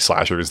Cenobites aren't really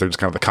slashers. They're just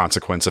kind of the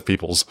consequence of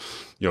people's,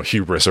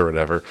 hubris or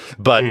whatever.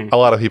 But a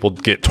lot of people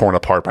get torn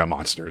apart by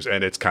monsters,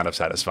 and it's kind of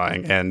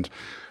satisfying. And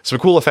some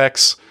cool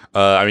effects.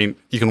 I mean,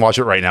 you can watch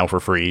it right now for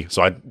free.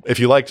 So if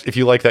you like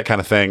that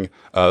kind of thing,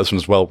 this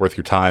one's well worth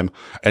your time.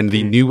 And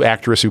the new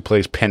actress who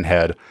plays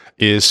Pinhead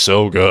is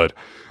so good.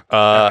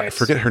 Nice. I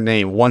forget her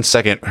name. 1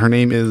 second. Her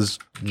name is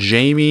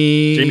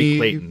Jamie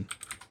Clayton.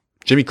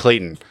 Jamie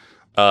Clayton.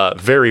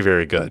 Very,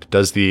 very good.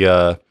 Does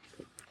a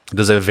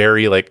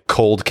very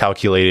cold,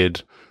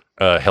 calculated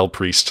Hell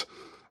Priest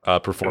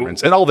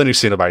performance. Ooh. And all the new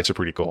Cenobites are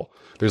pretty cool.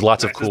 There's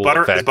lots of cool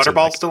effects. Is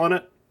Butterball still in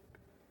it?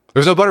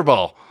 There's no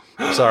Butterball.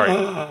 Sorry.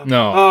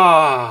 No.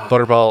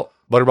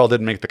 Butterball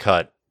didn't make the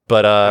cut.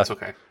 But that's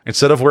okay.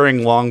 Instead of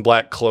wearing long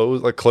black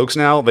cloaks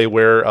now, they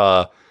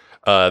wear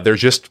they're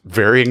just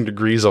varying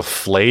degrees of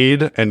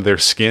flayed, and their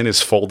skin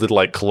is folded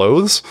like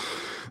clothes.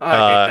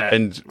 I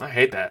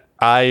hate that.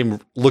 I'm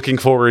looking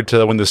forward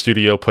to when the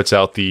studio puts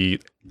out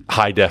the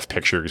high def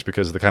pictures,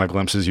 because the kind of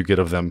glimpses you get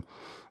of them.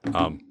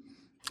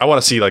 I want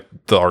to see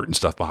the art and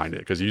stuff behind it,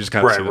 because you just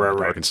kind of see the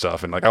dark and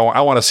stuff, and I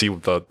want to see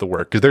the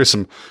work, because there's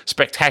some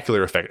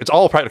spectacular effects. It's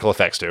all practical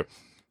effects too.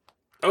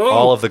 Oh.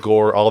 All of the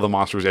gore, all of the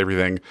monsters,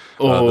 everything.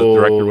 The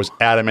director was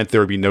adamant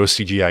there would be no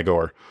CGI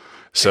gore.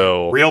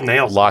 So real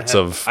nails. Lots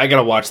of. I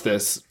gotta watch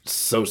this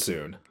so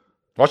soon.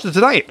 Watch it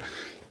tonight.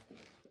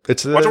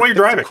 Watch it while you're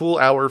driving. A cool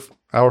hour.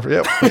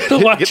 Yeah. Get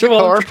in the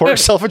car, pour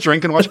yourself a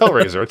drink, and watch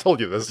Hellraiser. I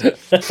told you this.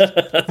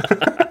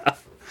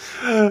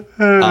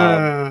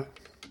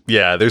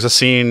 Yeah, there's a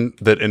scene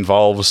that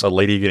involves a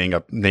lady getting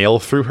a nail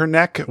through her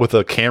neck with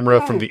a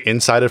camera from the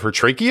inside of her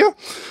trachea,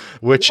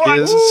 which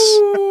is.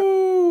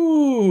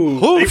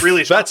 Oof,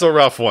 really that's a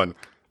rough one.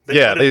 They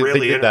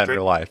did that in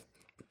real life.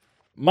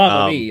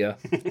 Mamma mia.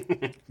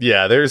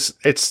 Yeah,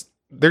 it's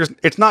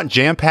not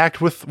jam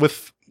packed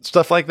with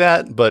stuff like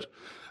that, but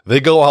they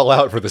go all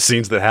out for the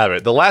scenes that have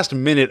it. The last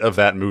minute of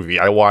that movie,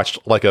 I watched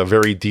a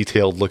very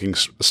detailed looking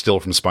still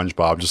from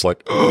SpongeBob, just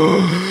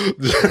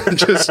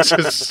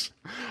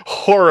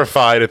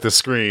horrified at the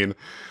screen.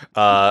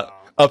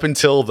 Up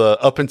until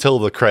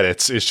the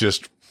credits, it's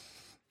just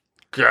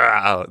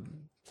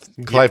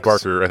Clive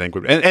Barker, I think,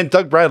 and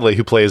Doug Bradley,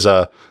 who plays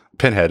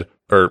Pinhead,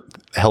 or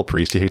Hell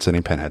Priest, he hates the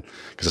name Pinhead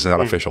because it's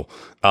not official,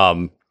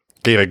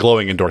 gave a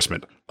glowing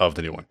endorsement of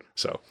the new one.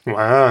 So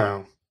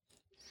Wow.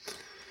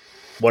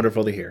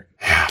 Wonderful to hear.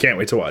 Can't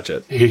wait to watch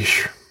it.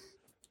 Eesh.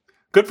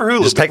 Good for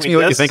Hulu. just text me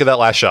what you think of that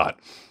last shot.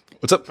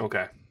 What's up?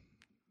 Okay.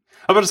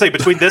 I'm about to say,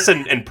 between this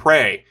and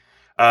Prey,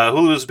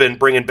 Hulu's been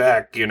bringing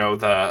back,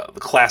 the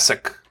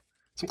classic,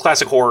 some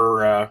classic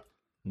horror.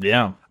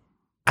 Yeah.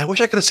 I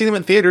wish I could have seen them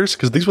in theaters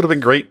because these would have been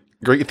great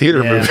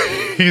theater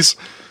movies.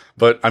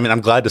 But I mean,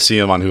 I'm glad to see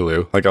them on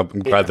Hulu. Like, I'm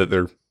glad that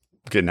they're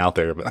getting out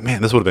there. But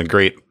man, this would have been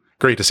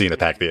great to see in a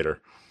packed theater.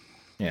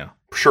 Yeah.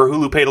 Sure,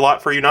 Hulu paid a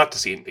lot for you not to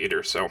see in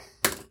theaters, so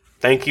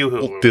thank you,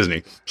 Hulu. Well,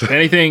 Disney.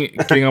 Anything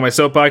getting on my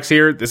soapbox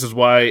here, this is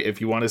why if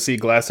you want to see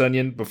Glass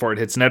Onion before it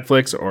hits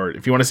Netflix, or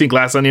if you want to see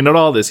Glass Onion at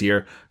all this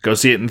year, go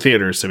see it in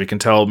theaters so we can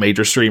tell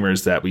major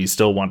streamers that we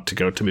still want to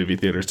go to movie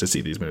theaters to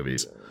see these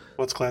movies.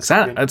 What's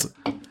classic?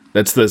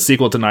 That's the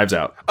sequel to Knives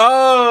Out.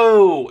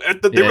 Oh,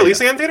 they're Yeah,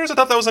 releasing it in theaters? I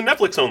thought that was a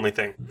Netflix only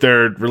thing.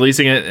 They're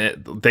releasing it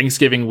at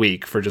Thanksgiving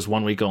week for just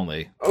 1 week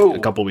only. Oh. A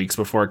couple weeks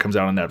before it comes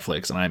out on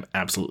Netflix, and I'm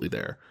absolutely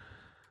there.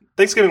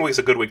 Thanksgiving week's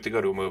a good week to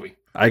go to a movie.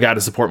 I got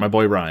to support my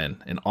boy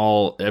Ryan in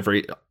all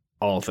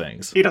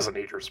things. He doesn't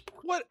need your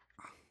support. What?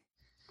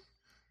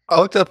 I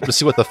looked up to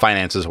see what the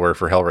finances were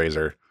for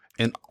Hellraiser,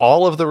 and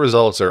all of the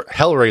results are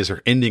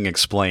Hellraiser ending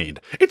explained.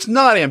 It's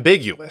not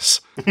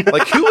ambiguous.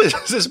 Like, who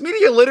is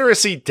media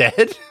literacy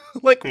dead?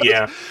 Like, what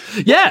Yeah.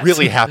 Yeah,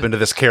 really happened to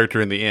this character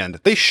in the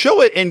end? They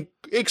show it in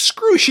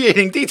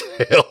excruciating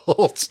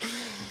details.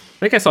 I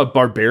think I saw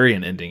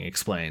Barbarian ending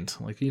explained.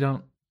 Like, you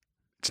don't.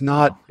 It's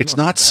not. you It's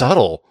don't not have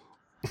subtle.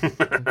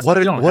 What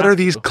You don't are have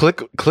these to.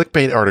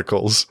 clickbait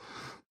articles?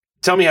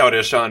 Tell me how it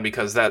is, Sean,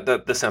 because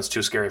that sounds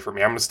too scary for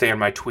me. I'm going to stay on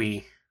my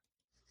twee.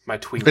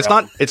 It's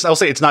not. I'll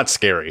say it's not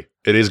scary.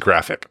 It is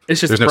graphic. It's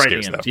just There's no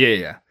frightening. scare stuff.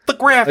 Yeah. the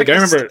graphic. Like,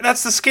 I remember-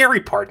 That's the scary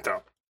part,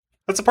 though.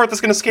 That's the part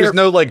that's going to scare. There's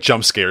no like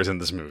jump scares in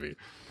this movie.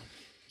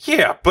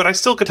 Yeah, but I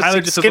still get to Tyler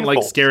see just skin doesn't like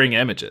folds. scaring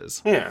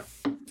images. Yeah.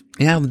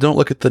 Yeah, don't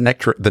look at the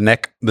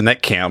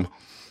neck cam.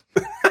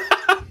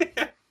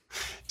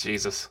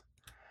 Jesus.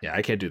 Yeah,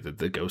 I can't do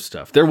the ghost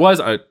stuff. There was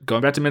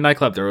going back to Midnight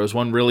Club. There was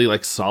one really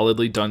like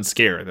solidly done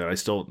scare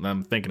that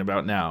I'm thinking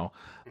about now.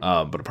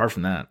 But apart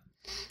from that,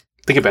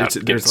 Think about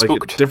it. there's Getting like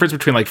spooked. a difference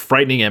between like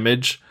frightening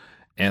image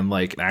and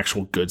like an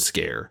actual good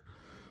scare.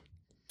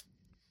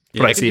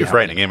 Yeah, But I I can see do how-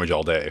 frightening image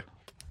all day.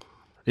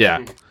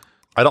 Yeah,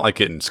 I don't like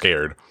getting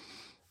scared.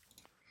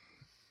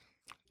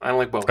 I don't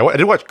like both. I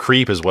did watch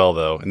Creep as well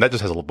though, and that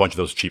just has a bunch of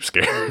those cheap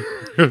scares.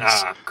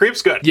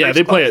 Creep's good. yeah, Creep's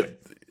they play classic.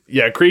 it.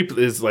 Yeah, Creep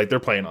is like they're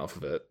playing off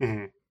of it.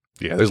 Mhm.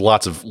 Yeah, there's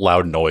lots of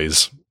loud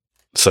noise.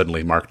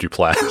 Suddenly, Mark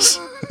Duplass.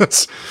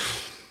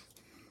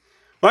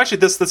 Well, actually,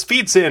 this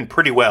feeds in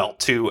pretty well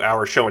to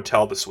our show and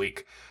tell this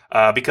week,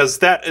 because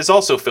that is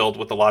also filled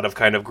with a lot of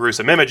kind of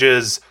gruesome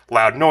images,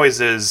 loud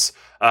noises,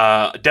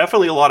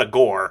 definitely a lot of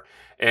gore.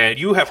 And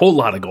you have Whole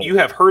lot of gold. You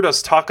have heard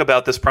us talk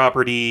about this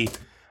property,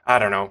 I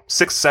don't know,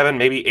 6, 7,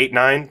 maybe 8,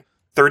 9,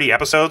 30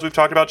 episodes we've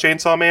talked about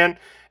Chainsaw Man.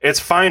 It's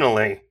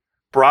finally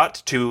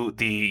brought to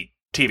the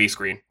TV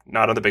screen.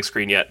 Not on the big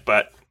screen yet,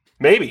 but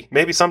maybe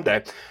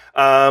someday.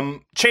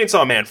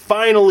 Chainsaw Man,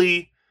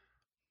 finally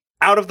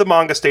out of the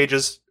manga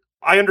stages.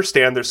 I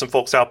understand there's some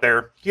folks out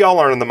there, y'all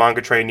aren't on the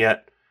manga train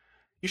yet.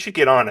 You should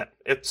get on it.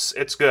 It's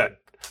good.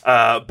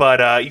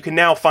 But you can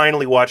now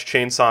finally watch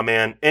Chainsaw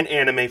Man in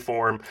anime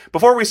form.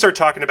 Before we start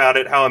talking about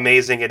it, how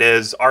amazing it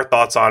is, our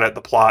thoughts on it,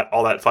 the plot,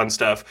 all that fun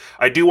stuff,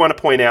 I do want to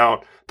point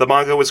out the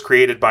manga was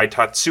created by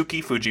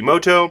Tatsuki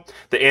Fujimoto.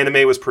 The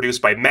anime was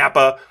produced by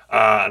MAPPA,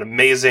 an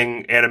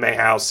amazing anime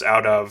house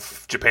out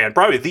of Japan.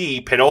 Probably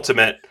the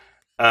penultimate.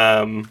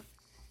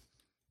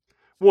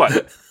 What?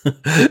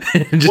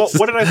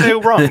 What did I say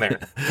wrong there?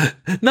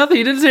 Nothing.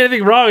 You didn't say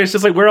anything wrong. It's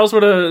just like where else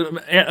would an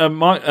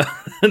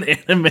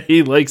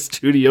anime like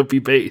studio be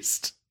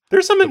based?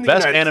 There's some in the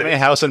Best United anime States.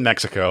 house in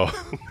Mexico.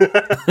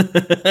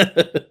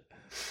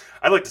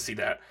 I'd like to see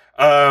that.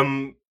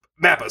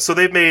 Mappa. So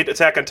they've made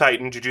Attack on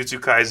Titan, Jujutsu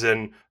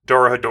Kaisen,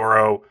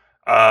 Dorohedoro,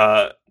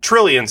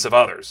 trillions of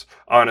others,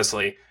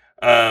 honestly.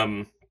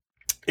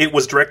 It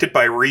was directed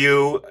by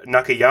Ryu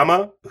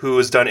Nakayama, who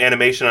has done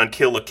animation on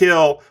Kill la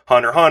Kill,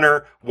 Hunter x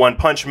Hunter, One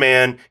Punch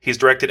Man. He's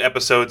directed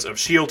episodes of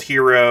Shield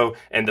Hero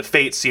and the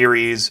Fate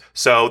series.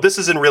 So this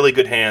is in really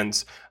good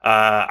hands.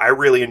 I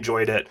really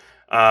enjoyed it.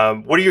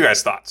 What are your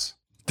guys' thoughts?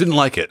 Didn't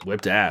like it.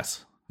 Whipped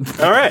ass.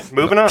 All right,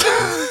 moving on.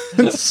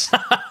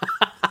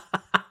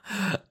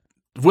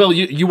 Will,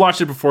 you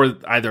watched it before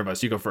either of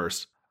us. You go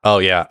first. Oh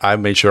yeah, I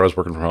made sure I was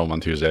working from home on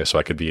Tuesday, so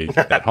I could be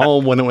at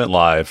home when it went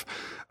live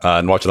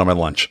and watch it on my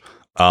lunch.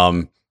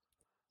 I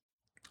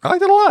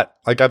liked it a lot.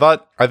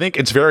 I think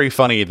it's very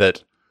funny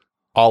that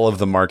all of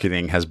the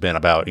marketing has been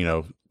about,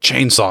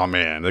 Chainsaw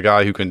Man, the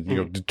guy who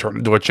can, turn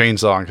into a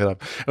chainsaw and cut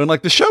up. And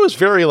like the show is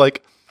very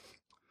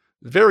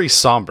very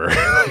somber.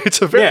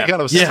 It's a very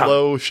kind of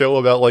slow show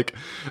about like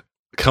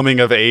coming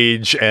of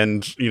age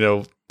and,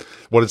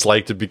 what it's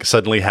like to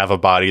suddenly have a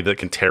body that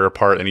can tear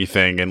apart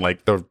anything, and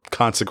like the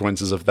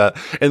consequences of that.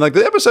 And like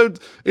the episode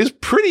is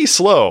pretty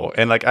slow,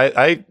 and like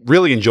I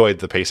really enjoyed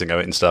the pacing of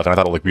it and stuff, and I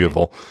thought it looked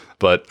beautiful.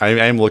 But I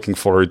am looking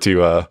forward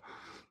to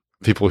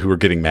people who are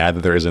getting mad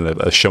that there isn't a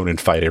shonen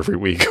fight every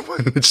week.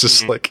 It's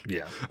just like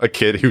a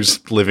kid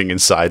who's living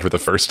inside for the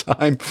first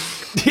time.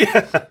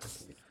 Yeah.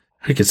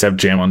 He gets to have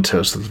jam on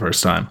toast for the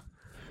first time.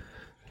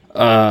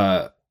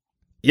 Yeah,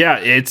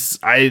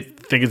 I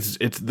think it's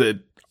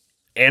the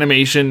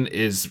animation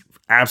is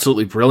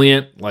absolutely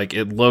brilliant. Like,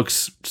 it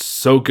looks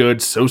so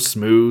good, so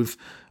smooth.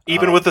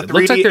 Even with the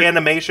 3D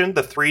animation,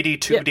 the 3D,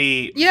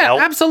 2D melt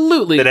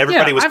absolutely. that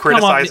everybody was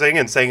criticizing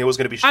and saying it was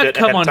going to be shit I've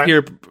come on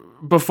here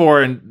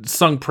before and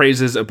sung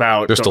praises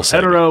about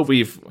Hetero.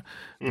 We've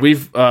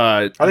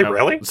are they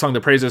really? Sung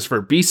the praises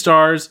for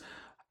Beastars.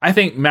 I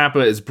think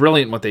Mappa is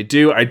brilliant in what they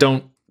do. I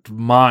don't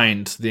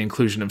mind the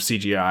inclusion of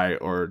CGI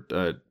or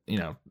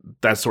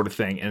that sort of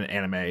thing in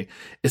anime,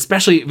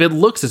 especially if it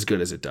looks as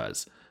good as it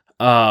does.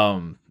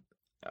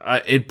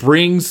 It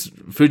brings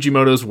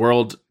Fujimoto's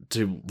world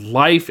to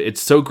life.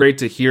 It's so great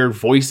to hear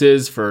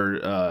voices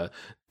for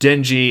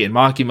Denji and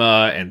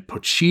Makima and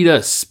Pochita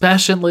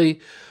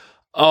especially.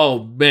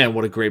 Oh man,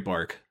 what a great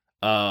bark.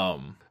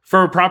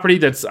 For a property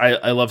that's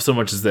I love so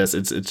much as this,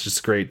 it's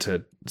just great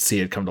to see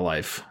it come to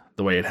life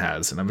the way it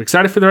has. And I'm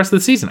excited for the rest of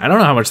the season. I don't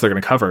know how much they're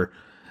going to cover.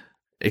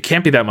 It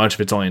can't be that much if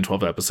it's only in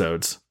 12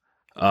 episodes.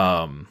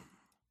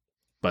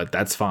 But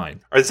that's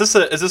fine. Is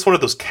this one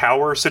of those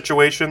Cower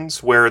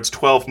situations where it's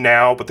 12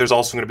 now, but there's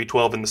also going to be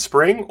 12 in the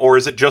spring, or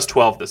is it just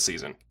 12 this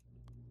season?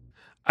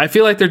 I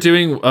feel like they're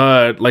doing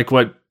like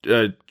what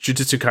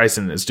Jujutsu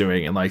Kaisen is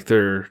doing, and like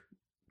they're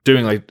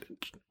doing like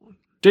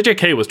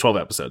JJK was 12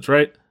 episodes,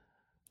 right?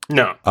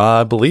 No,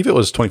 I believe it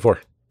was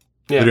 24.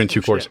 Yeah, they're doing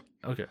 2 cores.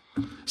 Okay,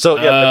 so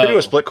if they do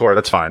a split core,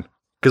 that's fine.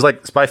 Because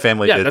like Spy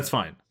Family, did that's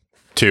fine.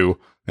 2,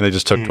 and they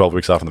just took 12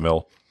 weeks off in the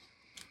middle.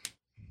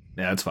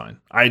 Yeah, that's fine.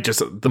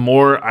 The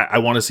more I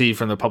want to see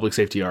from the public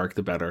safety arc,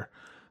 the better.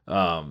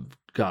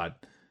 God,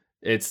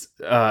 it's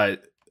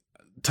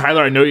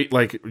Tyler. I know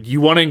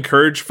you want to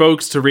encourage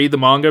folks to read the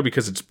manga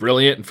because it's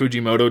brilliant, and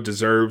Fujimoto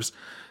deserves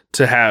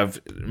to have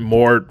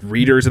more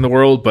readers in the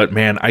world. But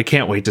man, I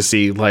can't wait to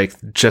see like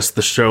just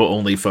the show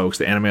only folks,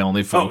 the anime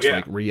only folks,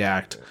 like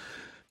react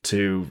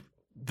to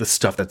the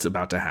stuff that's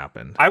about to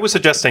happen. I was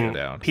suggesting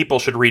people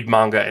should read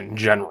manga in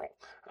general.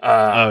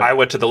 I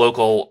went to the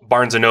local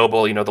Barnes &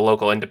 Noble, the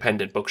local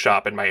independent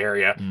bookshop in my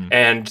area,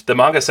 and the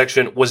manga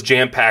section was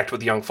jam-packed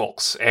with young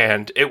folks,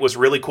 and it was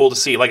really cool to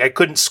see. Like, I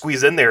couldn't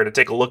squeeze in there to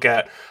take a look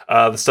at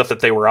the stuff that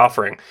they were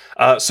offering.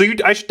 I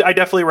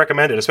definitely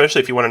recommend it,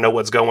 especially if you want to know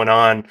what's going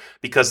on,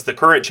 because the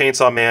current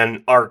Chainsaw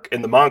Man arc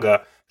in the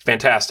manga,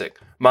 fantastic.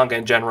 Manga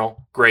in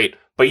general, great.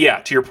 But yeah,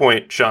 to your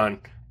point,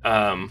 Sean,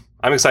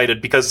 I'm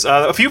excited because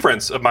a few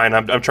friends of mine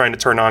I'm trying to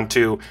turn on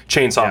to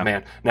Chainsaw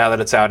Man now that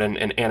it's out in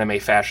anime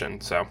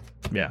fashion. So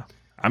yeah,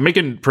 I'm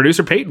making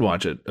producer Peyton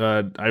watch it.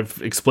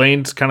 I've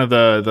explained kind of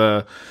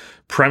the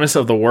premise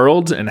of the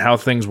world and how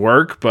things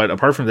work, but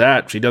apart from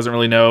that, she doesn't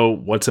really know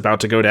what's about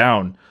to go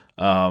down.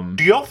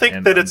 Do y'all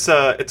think that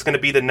it's going to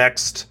be the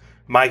next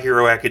My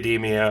Hero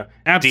Academia,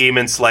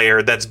 Demon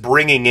Slayer that's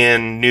bringing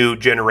in new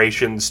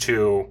generations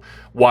to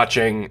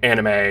watching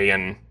anime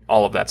and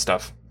all of that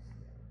stuff?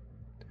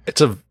 It's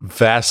a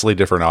vastly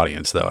different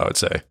audience, though, I would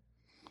say.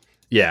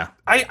 Yeah.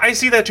 I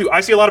see that, too.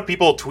 I see a lot of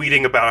people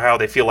tweeting about how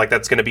they feel like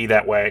that's going to be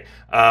that way.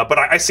 But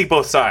I see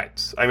both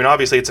sides. I mean,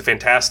 obviously, it's a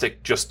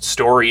fantastic just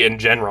story in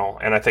general,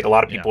 and I think a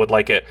lot of people would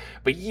like it.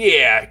 But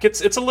yeah,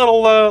 it's a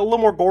little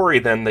more gory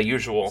than the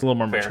usual. It's a little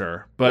more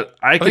mature. But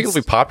I think it'll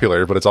be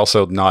popular, but it's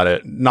also not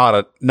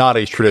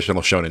a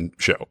traditional shonen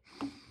show.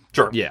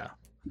 Sure. Yeah.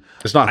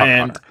 It's not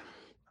Hunter.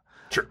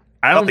 Sure.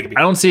 I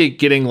don't see it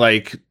getting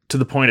like to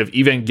the point of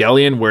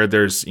Evangelion where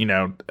there's,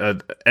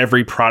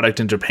 every product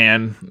in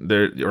Japan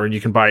there, or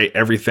you can buy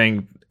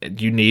everything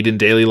you need in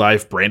daily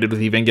life branded with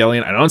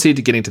Evangelion. I don't see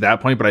it getting to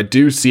that point, but I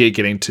do see it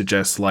getting to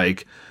just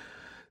like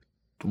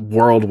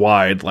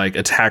worldwide, like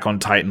Attack on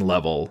Titan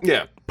level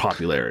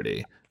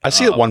popularity. I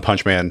see it One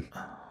Punch Man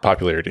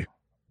popularity.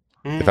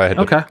 If I had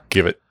to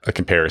give it a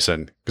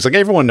comparison, because like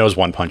everyone knows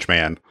One Punch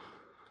Man.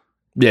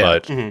 Yeah.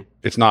 But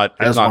it's not.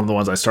 That's one of the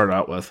ones I started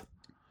out with.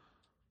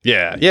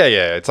 Yeah.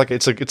 It's like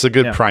it's a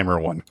good primer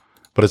one,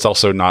 but it's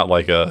also not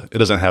like it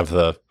doesn't have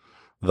the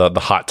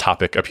hot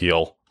topic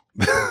appeal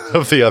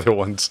of the other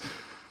ones.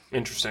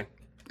 Interesting.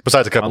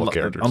 Besides a couple of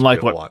characters,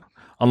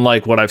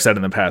 unlike what I've said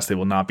in the past, they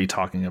will not be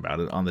talking about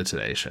it on the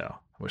Today Show.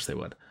 I wish they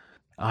would.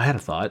 I had a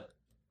thought.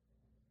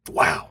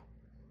 Wow.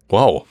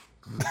 Whoa.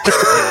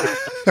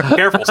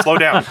 Careful, slow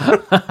down.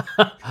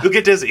 You'll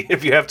get dizzy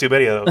if you have too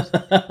many of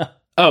those.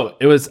 Oh,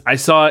 I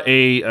saw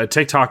a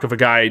TikTok of a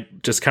guy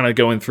just kind of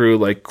going through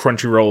like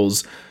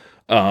Crunchyroll's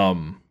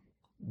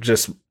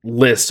just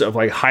list of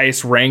like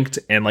highest ranked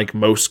and like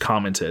most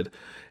commented.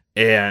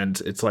 And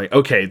it's like,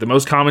 okay, the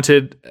most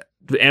commented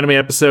anime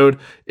episode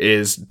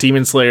is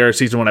Demon Slayer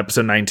season 1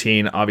 episode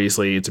 19.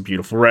 Obviously, it's a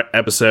beautiful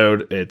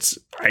episode.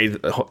 I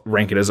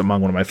rank it as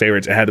among one of my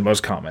favorites. It had the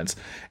most comments.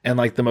 And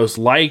like the most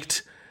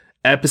liked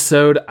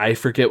episode, I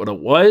forget what it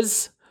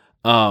was.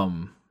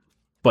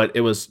 But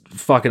it was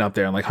fucking up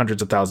there and like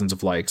hundreds of thousands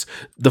of likes.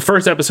 The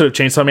first episode of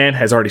Chainsaw Man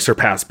has already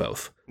surpassed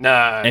both.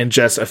 Nah. And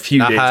just a few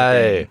days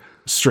of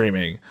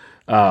streaming.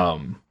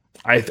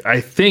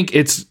 I think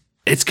it's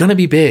gonna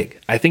be big.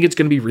 I think it's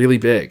gonna be really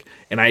big.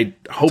 And I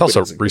hope it's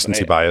also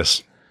recency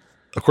bias.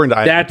 According to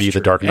IMDb, The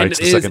Dark Knight's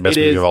the second best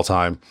movie of all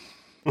time.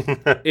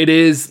 It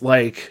is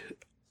like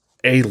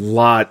a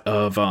lot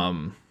of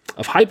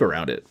hype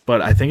around it,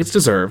 but I think it's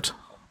deserved.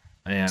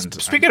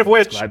 And speaking of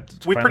which,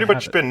 we've pretty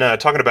much been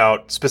talking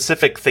about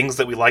specific things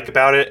that we like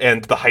about it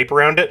and the hype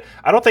around it.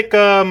 I don't think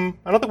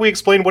we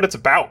explained what it's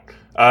about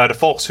to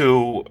folks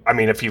who, I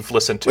mean, if you've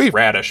listened to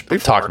Radish,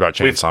 we've talked about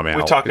Chainsaw Man.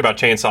 We've talked about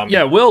Chainsaw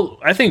Man. Yeah,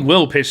 I think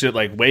Will pitched it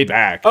like way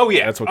back. Oh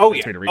yeah, that's what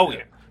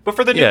yeah. But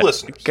for the new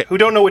listeners who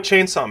don't know what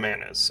Chainsaw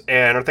Man is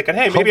and are thinking,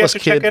 hey, maybe I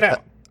should check it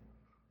out.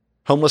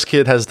 Homeless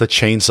kid has the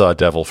chainsaw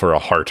devil for a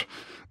heart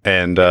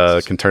and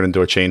can turn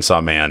into a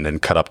chainsaw man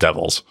and cut up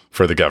devils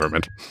for the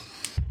government.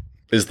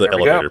 Is the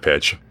elevator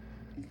pitch.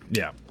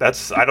 Yeah.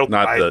 It's a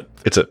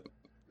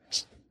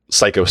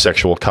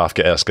psychosexual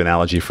Kafka-esque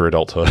analogy for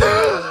adulthood.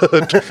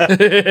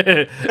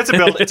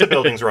 It's a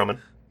buildings,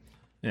 Roman.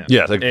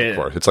 Yeah, of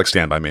course. It's like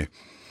Stand By Me.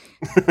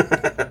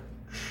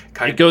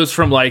 It goes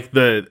from like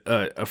a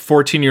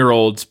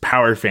 14-year-old's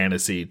power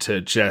fantasy to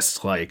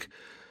just like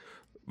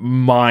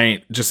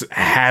just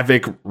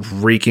havoc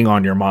wreaking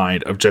on your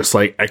mind of just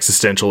like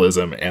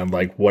existentialism and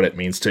like what it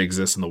means to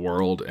exist in the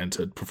world and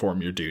to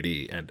perform your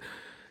duty. And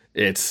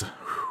it's...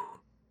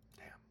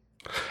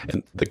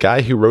 And the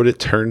guy who wrote it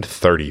turned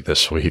 30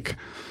 this week.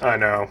 I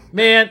know.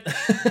 Man,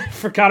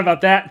 forgot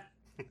about that.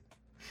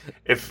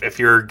 If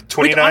you're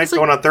 29 honestly,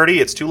 going on 30,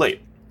 it's too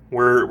late.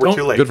 We're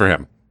too late. Good for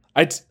him.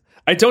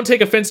 I don't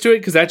take offense to it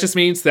because that just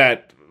means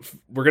that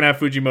we're going to have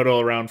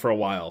Fujimoto around for a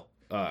while,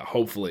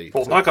 hopefully.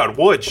 Well, knock on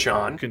wood,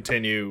 Sean.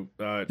 Continue.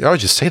 I would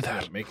just say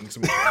that. Making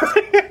some...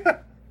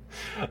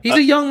 He's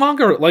a young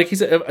manga. Like,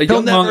 he's a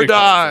young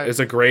manga is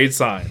a great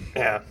sign.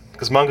 Yeah,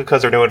 because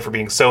mangakas are known for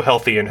being so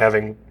healthy and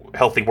having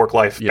healthy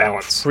work-life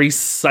balance.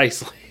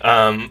 Precisely.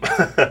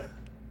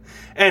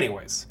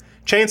 Anyways,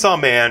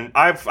 Chainsaw Man,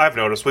 I've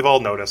noticed, we've all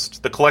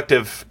noticed, the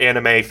collective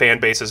anime fan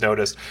base has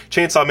noticed,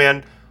 Chainsaw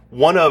Man,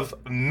 one of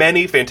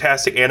many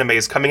fantastic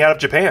animes coming out of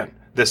Japan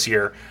this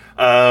year.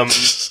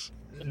 As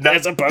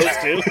opposed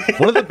to.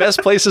 One of the best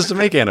places to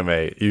make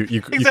anime,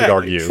 you could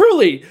argue.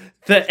 Truly,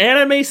 the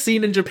anime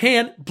scene in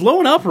Japan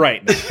blowing up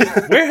right now.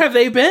 Where have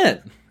they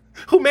been?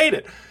 Who made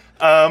it?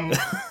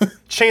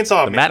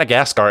 Chainsaw Man. The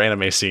Madagascar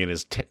anime scene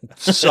is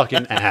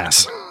sucking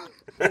ass.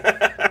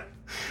 The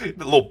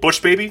little bush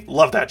baby,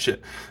 love that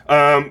shit.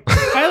 Tyler,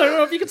 I don't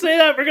know if you can say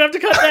that. We're gonna have to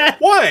cut that.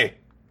 Why?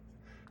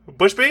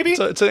 Bush baby?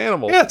 It's an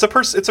animal. Yeah, it's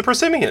a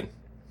persimmon.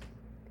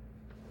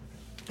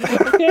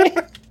 Okay.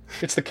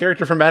 It's the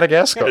character from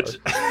Madagascar.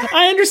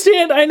 I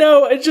understand. I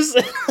know. It just.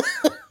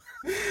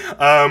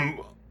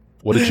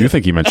 What did you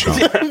think he meant, Sean?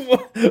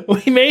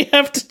 We may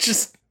have to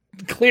just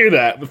clear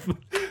that.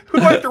 Who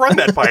do I have to run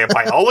that by? A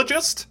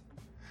biologist?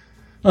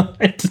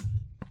 Okay,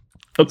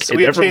 so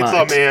we have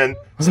Chainsaw Man,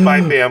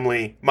 Spy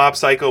Family, Mob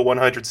Psycho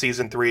 100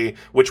 Season 3,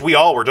 which we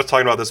all were just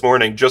talking about this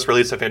morning, just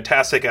released a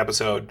fantastic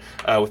episode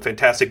with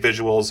fantastic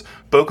visuals.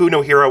 Boku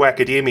no Hero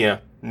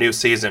Academia, new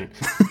season.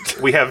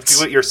 We have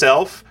Do It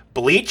Yourself,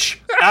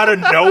 Bleach, out of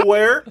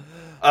nowhere.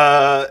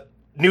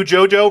 New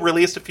JoJo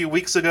released a few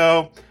weeks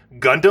ago.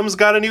 Gundam's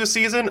got a new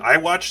season. I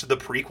watched the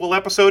prequel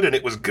episode and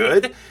it was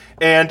good.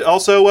 And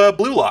also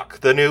Blue Lock,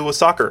 the new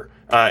soccer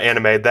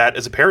anime that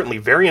is apparently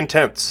very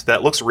intense.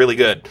 That looks really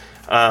good.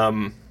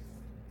 And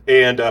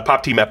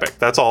Pop Team Epic.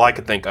 That's all I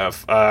could think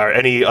of.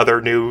 Any other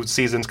new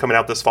seasons coming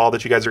out this fall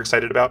that you guys are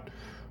excited about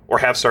or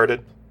have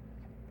started?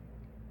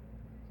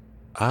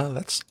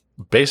 That's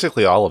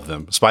basically all of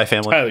them. Spy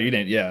Family. Tyler, you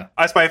didn't, yeah.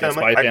 Spy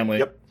Family. Spy Family.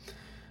 Yep.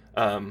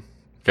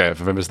 Okay,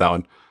 if I missed that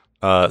one.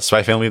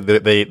 Spy Family,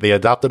 they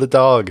adopted a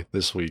dog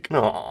this week.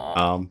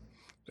 Aww.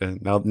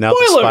 And now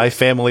the Spy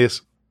Family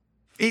is...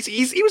 He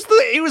was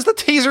the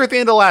teaser at the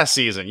end of last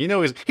season. You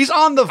know, he's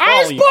on the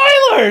volume.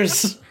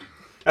 Spoilers!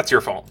 That's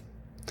your fault.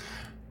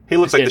 He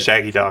looks like the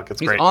Shaggy dog.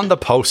 It's great. He's on the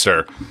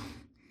poster.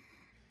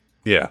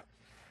 Yeah.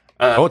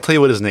 I won't tell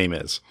you what his name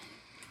is.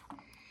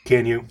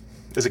 Can you?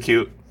 Is it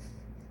cute?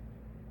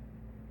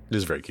 It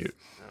is very cute.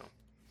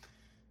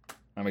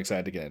 I'm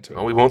excited to get into it.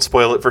 Well, we won't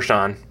spoil it for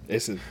Sean.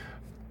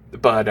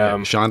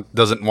 But Sean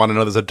doesn't want to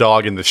know there's a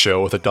dog in the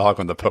show with a dog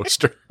on the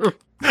poster.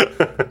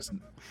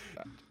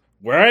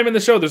 Where I am in the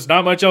show, there's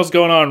not much else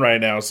going on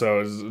right now, so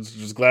it's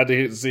just glad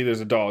to see there's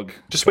a dog.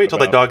 Just wait till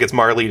that dog gets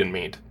Marleyed and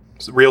mead.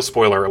 Real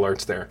spoiler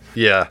alerts there.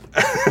 Yeah.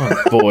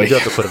 Oh, boy. You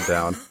have to put him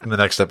down in the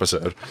next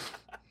episode.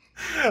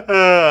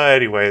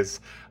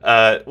 Anyways,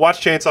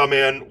 watch Chainsaw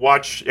Man,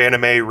 watch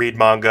anime, read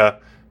manga.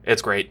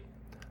 It's great.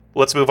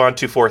 Let's move on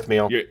to fourth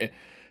meal.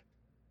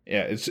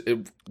 It's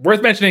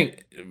worth mentioning,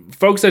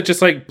 folks that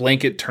just like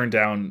blanket turn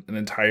down an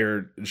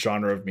entire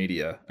genre of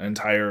media, an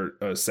entire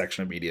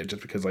section of media,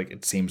 just because like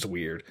it seems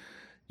weird.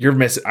 You're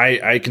missing.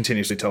 I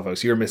continuously tell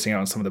folks you're missing out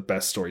on some of the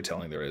best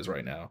storytelling there is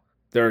right now.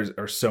 there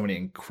are so many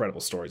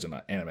incredible stories in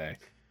anime.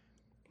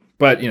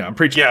 But, I'm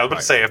preaching. Yeah, I was about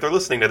to say, if they're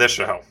listening to this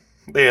show,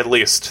 they at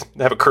least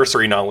have a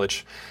cursory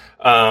knowledge.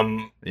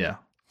 Yeah.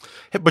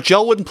 Hey, but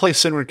y'all wouldn't play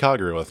Senran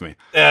Kagura with me.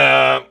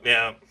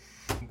 Yeah.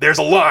 There's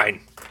a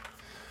line.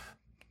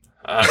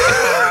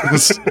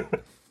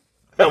 That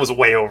was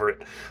way over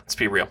it. Let's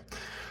be real.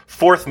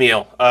 Fourth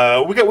meal.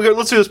 We got.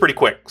 Let's do this pretty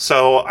quick.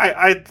 So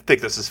I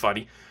think this is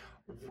funny.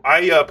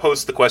 I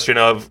posed the question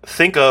of,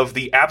 think of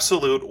the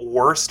absolute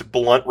worst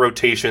blunt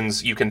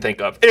rotations you can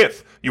think of.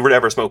 If you were to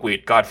ever smoke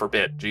weed, God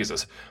forbid,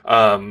 Jesus.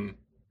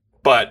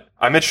 But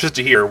I'm interested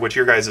to hear what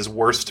your guys'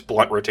 worst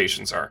blunt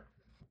rotations are.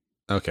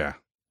 Okay.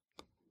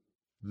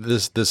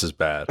 This is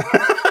bad.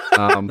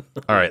 All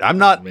right.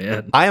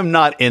 I am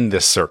not in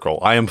this circle.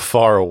 I am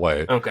far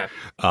away. Okay.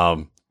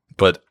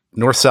 But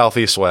north, south,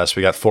 east, west,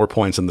 we got 4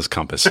 points in this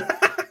compass.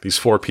 These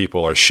 4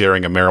 people are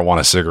sharing a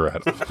marijuana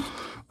cigarette.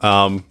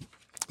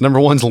 Number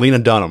one's Lena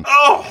Dunham.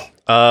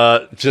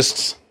 Oh!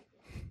 Just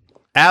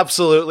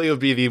absolutely would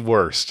be the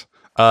worst.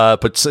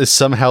 But is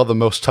somehow the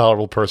most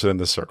tolerable person in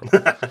this circle.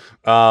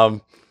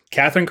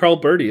 Catherine Carl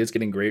Birdie is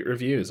getting great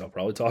reviews. I'll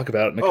probably talk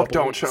about it in a couple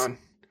don't, weeks. Sean.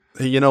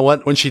 You know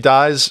what? When she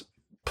dies,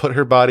 put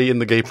her body in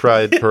the gay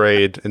pride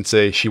parade and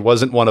say she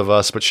wasn't one of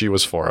us, but she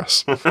was for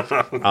us.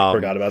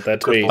 Forgot about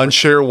that tweet.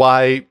 Unsure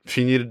why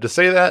she needed to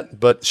say that,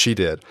 but she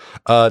did.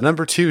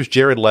 Number 2 is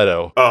Jared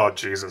Leto. Oh,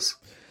 Jesus.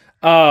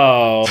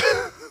 Oh.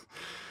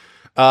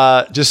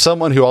 Just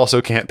someone who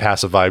also can't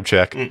pass a vibe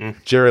check.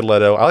 Jared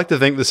Leto. I like to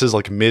think this is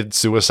like mid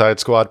Suicide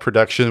Squad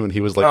production when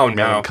he was like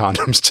mailing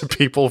condoms to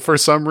people for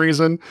some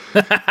reason.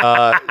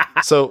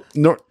 So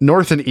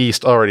North and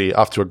East already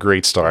off to a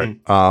great start.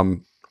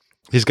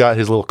 He's got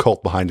his little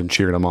cult behind him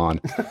cheering him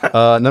on.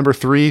 Number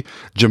 3,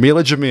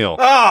 Jamila Jamil.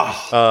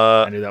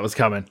 I knew that was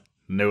coming.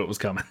 Knew it was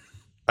coming.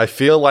 I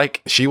feel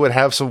like she would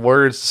have some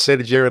words to say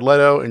to Jared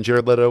Leto, and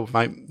Jared Leto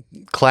might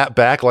clap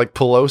back like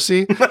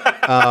Pelosi.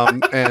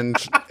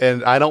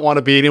 And I don't want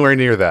to be anywhere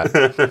near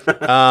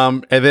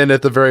that. And then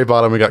at the very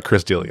bottom, we got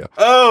Chris D'Elia.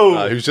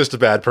 Oh! Who's just a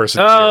bad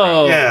person.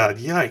 Oh! Yeah,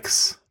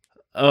 yikes.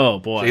 Oh,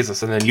 boy.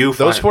 Jesus, and then you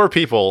Those 4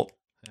 people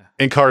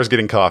in cars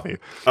getting coffee.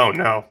 Oh,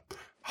 no.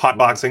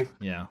 Hotboxing?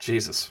 Yeah.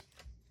 Jesus.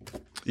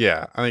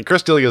 Yeah, I mean,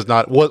 Chris D'Elia is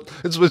not,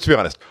 let's be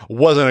honest,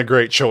 wasn't a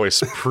great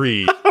choice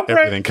pre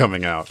everything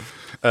coming out.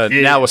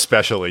 Now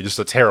especially, just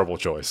a terrible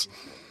choice.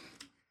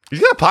 He's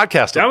got a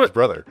podcast with his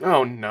brother.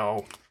 Oh,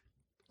 no.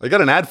 I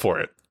got an ad for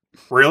it.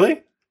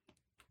 Really?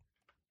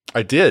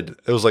 I did.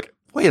 It was like,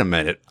 wait a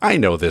minute, I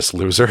know this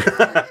loser.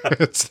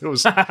 it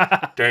was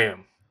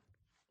Damn.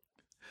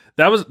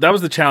 That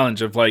was the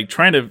challenge of like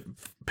trying to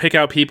pick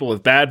out people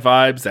with bad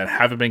vibes that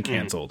haven't been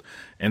canceled.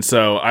 And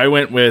so I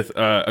went with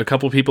a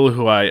couple people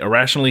who I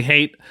irrationally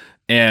hate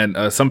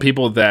and some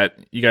people that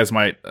you guys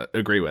might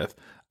agree with.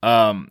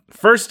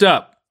 First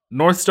up,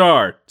 North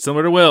Star,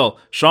 similar to Will,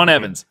 Sean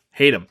Evans.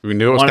 Hate him. We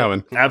knew it was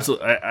coming.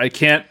 Absolutely. I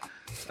can't.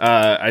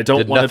 I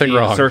don't want to be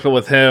in a circle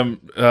with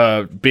him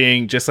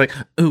being just like,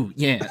 ooh,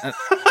 yeah.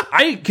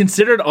 I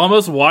considered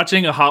almost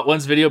watching a Hot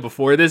Ones video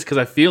before this because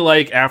I feel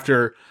like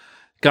after,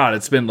 God,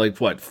 it's been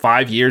like,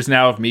 5 years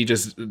now of me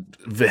just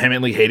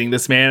vehemently hating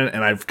this man,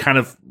 and I've kind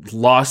of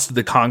lost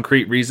the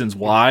concrete reasons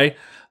why.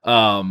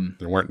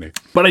 There weren't any.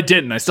 But I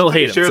didn't. I still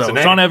hate him. So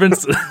Sean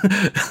Evans,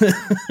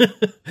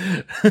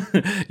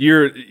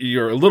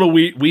 you're a little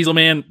weasel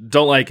man.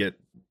 Don't like it.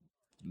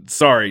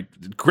 Sorry.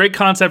 Great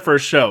concept for a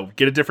show.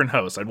 Get a different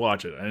host. I'd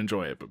watch it. I'd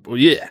enjoy it. But well,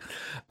 yeah.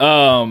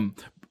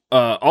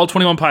 All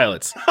 21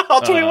 Pilots.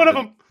 All 21 of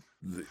them.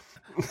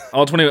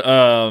 All 20.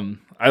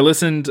 I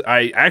listened.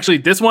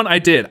 This one I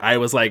did. I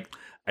was like,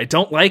 I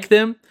don't like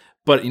them,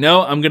 but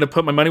I'm going to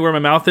put my money where my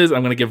mouth is.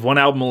 I'm going to give one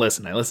album a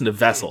listen. I listened to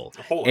Vessel,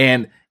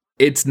 and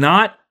it's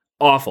not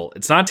awful.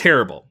 It's not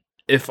terrible.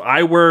 If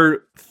I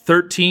were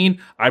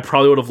 13, I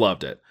probably would have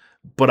loved it,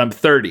 but I'm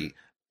 30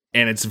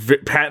 and it's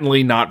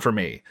patently not for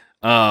me.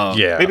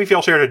 Maybe if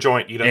y'all shared a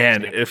joint, you'd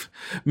understand. And if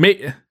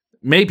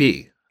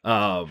maybe,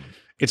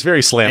 it's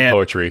very slam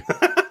poetry.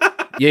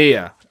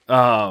 Yeah.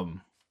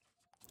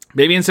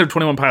 Maybe instead of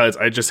 21 Pilots,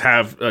 I just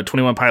have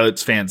 21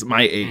 Pilots fans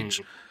my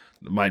age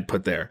might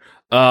put there.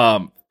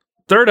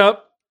 Third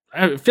up,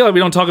 I feel like we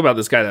don't talk about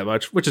this guy that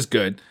much, which is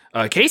good.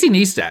 Casey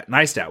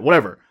Neistat,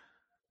 whatever.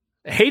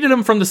 Hated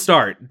him from the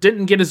start.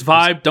 Didn't get his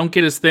vibe. Don't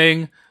get his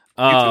thing.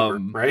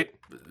 YouTuber, right?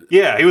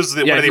 Yeah, he was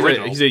one of the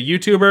originals. He's a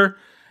YouTuber.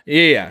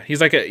 Yeah.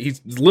 He's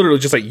literally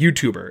just like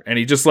YouTuber, and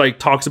he just like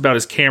talks about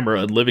his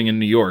camera and living in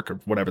New York or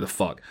whatever the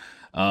fuck.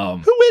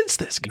 Who is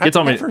this guy? I've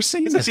never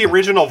seen this. He's the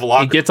original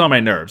vlogger. He gets on my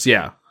nerves.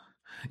 Yeah,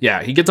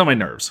 he gets on my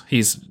nerves.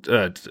 He's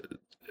not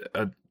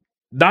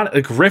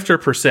a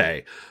grifter per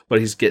se, but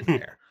he's getting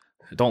there.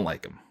 I don't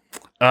like him.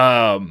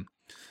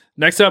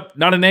 Next up,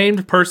 not a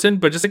named person,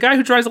 but just a guy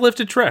who drives a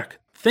lifted truck.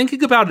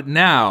 Thinking about it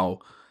now,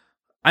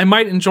 I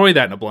might enjoy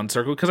that in a blunt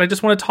circle because I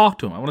just want to talk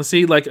to him. I want to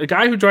see like a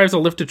guy who drives a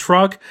lifted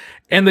truck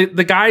and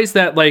the guys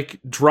that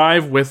like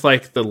drive with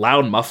like the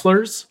loud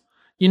mufflers,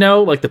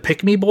 like the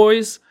pick me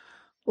boys.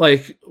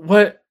 Like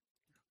what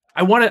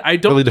I want to, I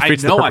don't really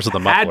defeats I know the purpose I of the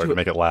muffler to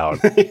make it loud.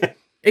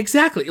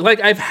 Exactly. Like,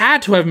 I've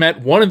had to have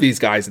met one of these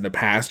guys in the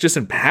past, just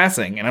in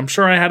passing, and I'm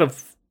sure I had a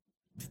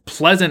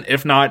pleasant,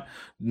 if not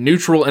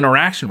neutral,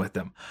 interaction with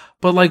them.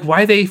 But, like,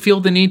 why they feel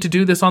the need to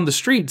do this on the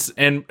streets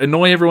and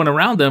annoy everyone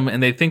around them,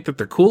 and they think that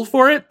they're cool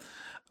for it?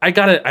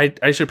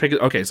 I should pick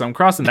it. Okay, so I'm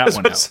crossing that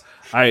one out.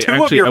 I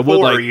would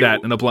like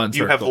that in a blunt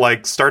circle. You have,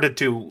 like, started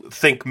to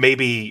think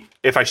maybe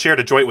if I shared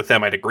a joint with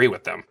them, I'd agree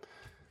with them.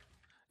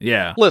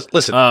 Yeah.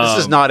 Listen, this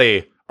is not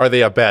are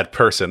they a bad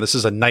person? This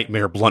is a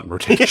nightmare blunt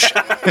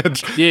rotation.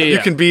 Yeah. You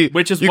can be,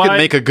 which is you why, can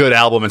make a good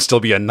album and still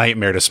be a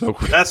nightmare to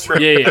smoke with. That's true.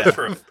 Yeah. That's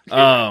true.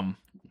 I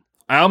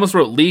almost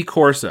wrote Lee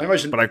Corso,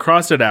 but I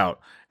crossed it out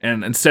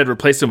and instead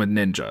replaced him with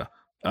Ninja.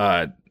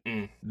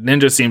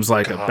 Ninja seems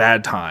like a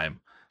bad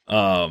time.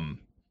 And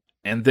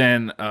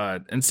then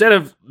instead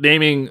of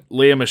naming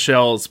Lea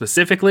Michele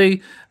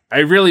specifically, I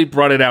really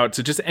brought it out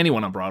to just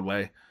anyone on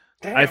Broadway.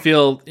 Damn. I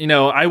feel,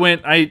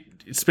 I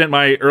spent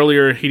my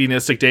earlier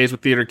hedonistic days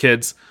with theater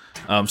kids,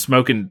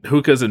 smoking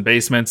hookahs in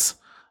basements,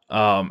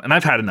 and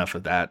I've had enough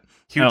of that.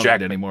 Hugh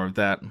Jackman. Need any more of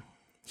that.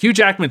 Hugh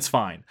Jackman's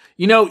fine.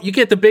 You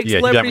get the big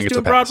celebrities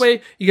doing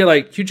Broadway. You get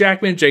like Hugh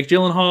Jackman, Jake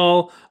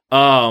Gyllenhaal.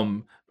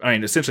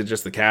 Essentially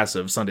just the cast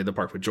of Sunday in the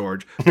Park with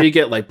George. But you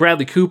get like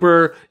Bradley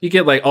Cooper. You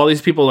get like all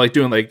these people like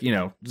doing like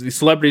these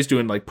celebrities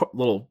doing like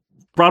little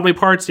Broadway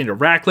parts. Daniel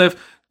Radcliffe,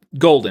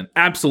 golden,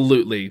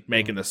 absolutely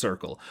making the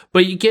circle.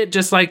 But you get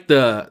just like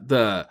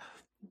the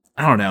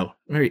I don't know,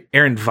 maybe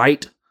Aaron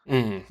Veidt,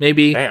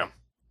 maybe. Damn,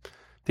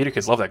 theater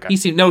kids love that guy.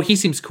 He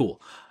seems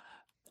cool.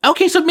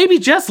 Okay, so maybe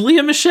just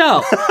Lea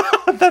Michele.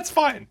 That's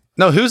fine.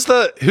 No, who's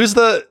the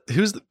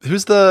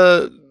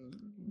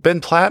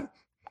Ben Platt?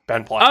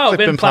 Ben Platt. Oh, like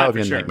Ben Platt would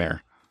be a sure.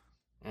 nightmare.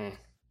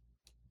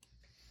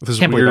 This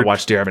can't believe I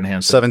watched Dear Evan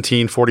Hansen.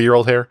 17,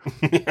 40-year-old hair.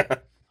 Yeah.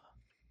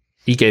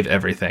 He gave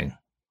everything.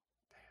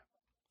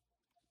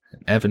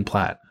 Evan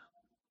Platt.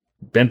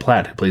 Ben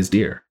Platt, who plays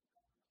Deer.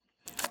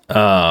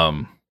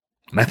 And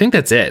I think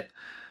that's it.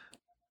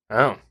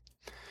 Oh.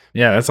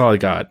 Yeah, that's all I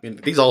got. I mean,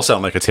 these all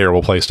sound like a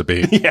terrible place to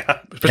be. Yeah.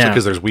 Especially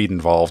because there's weed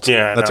involved.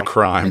 Yeah, That's a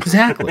crime.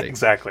 Exactly.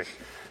 Exactly.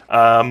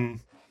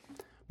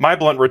 My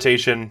blunt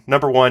rotation,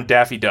 number 1,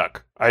 Daffy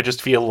Duck. I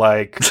just feel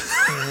like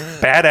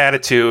bad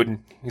attitude.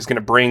 He's going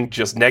to bring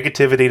just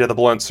negativity to the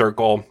blunt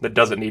circle that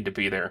doesn't need to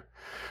be there.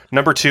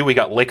 Number 2, we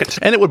got Lickitung.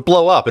 And it would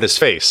blow up in his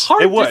face.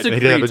 Hard It would.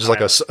 disagree. He'd have just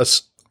like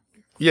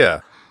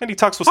yeah. And he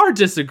talks with Hard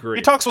disagree.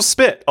 He talks with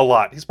spit a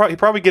lot. He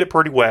probably get it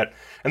pretty wet.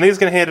 And then he's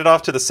going to hand it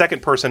off to the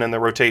second person in the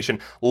rotation,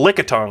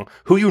 Lickitung,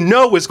 who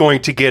is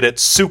going to get it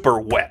super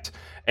wet.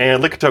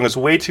 And Lickitung is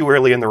way too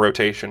early in the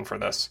rotation for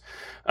this.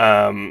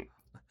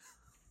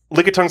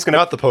 Lickitung's going to...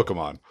 Not the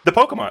Pokemon. The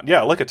Pokemon. Yeah,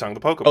 Lickitung, the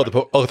Pokemon. The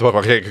Pokemon.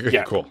 Okay,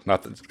 Yeah. Cool.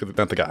 Not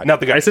the guy. Not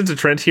the guy. I sense a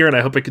trend here, and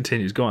I hope it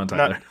continues. Go on,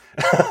 Tyler.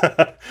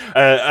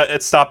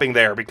 It's stopping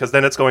there because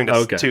then it's going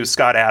to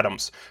Scott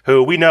Adams,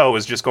 who we know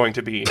is just going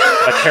to be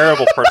a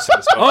terrible person.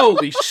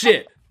 Holy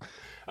shit.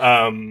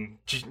 For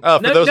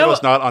those of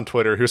us not on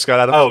Twitter, who's Scott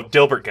Adams? Oh,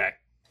 Dilbert guy.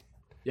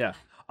 Yeah.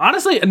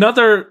 Honestly,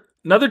 another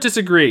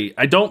disagree.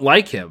 I don't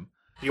like him.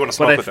 You want to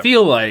smoke But I with him?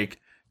 feel like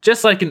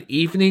just like an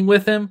evening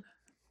with him,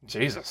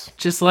 Jesus.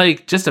 just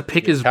to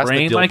pick his pass the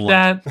brain dill like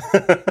blunt.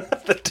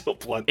 that. The Dill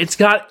Blunt. It's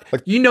got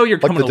you're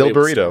coming the dill away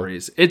with burrito.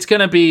 stories. It's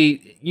gonna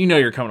be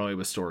you're coming away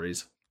with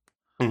stories.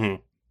 Mm-hmm.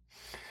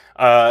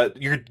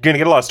 You're going to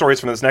get a lot of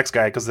stories from this next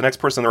guy because the next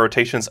person in the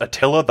rotation is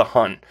Attila the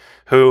Hun,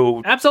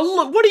 who...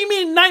 Absolutely. What do you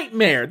mean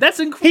nightmare? That's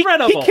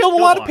incredible. He killed a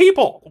lot of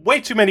people.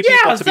 Way too many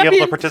people to be able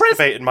to participate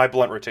impressive. in my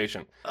blunt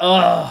rotation.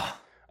 Ugh.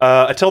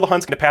 Attila the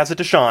Hun's going to pass it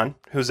to Sean,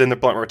 who's in the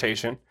blunt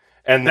rotation.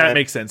 And That then,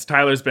 makes sense.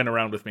 Tyler's been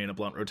around with me in a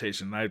blunt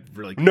rotation. I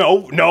really...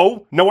 No,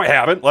 I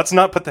haven't. Let's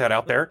not put that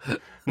out there.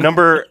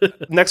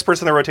 Next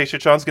person in the rotation,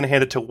 Sean's going to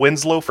hand it to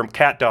Winslow from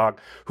Cat Dog,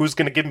 who's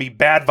going to give me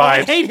bad vibes.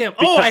 I hate him.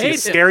 Because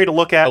he's scary to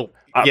look at.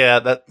 I'm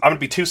going to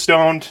be too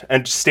stoned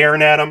and just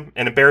staring at him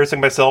and embarrassing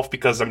myself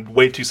because I'm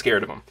way too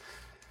scared of him.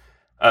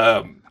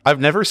 I've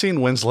never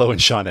seen Winslow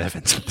and Sean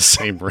Evans in the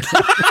same room.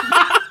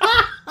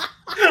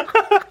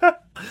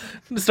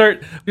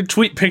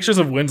 Tweet pictures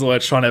of Winslow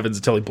at Sean Evans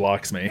until he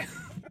blocks me.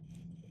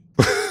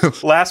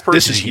 Last person.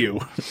 This is you.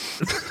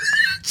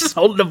 Just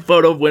holding a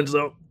photo of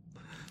Winslow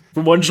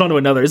from one Sean to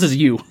another. This is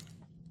you.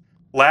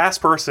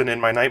 Last person in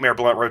my Nightmare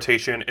Blunt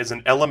rotation is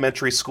an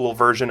elementary school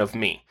version of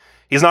me.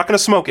 He's not going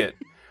to smoke it,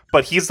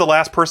 but he's the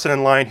last person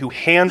in line who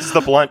hands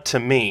the blunt to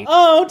me.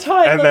 Oh,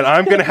 Tyler. And then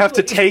I'm going to have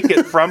to take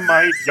it from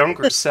my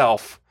younger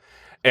self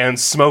and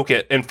smoke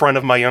it in front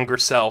of my younger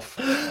self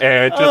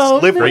and just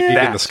live with Breaking in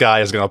the that.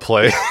 Sky is going to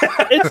play.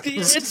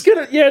 It's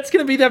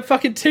gonna be that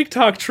fucking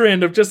TikTok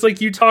trend of just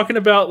like you talking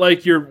about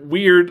like your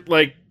weird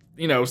like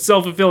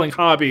self-fulfilling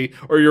hobby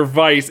or your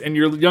vice, and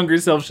your younger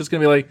self's just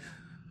gonna be like,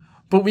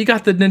 but we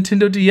got the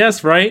Nintendo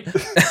DS, right?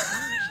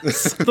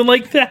 Something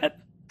like that.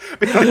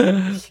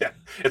 Yeah.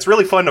 It's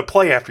really fun to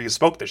play after you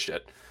smoke this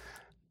shit.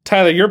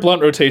 Tyler, your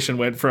blunt rotation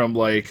went from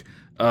like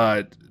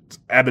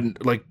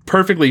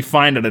perfectly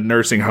fine at a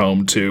nursing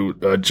home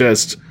to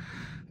just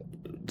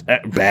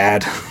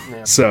bad.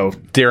 Yeah. So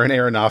Darren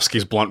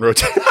Aronofsky's blunt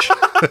rotation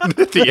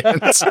at the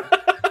end.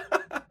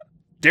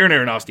 Darren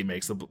Aronofsky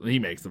makes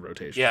the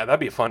rotation. Yeah, that'd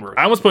be a fun rotation.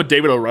 I almost put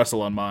David O.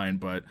 Russell on mine,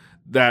 but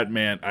that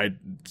man,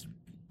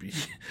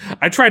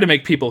 I try to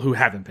make people who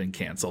haven't been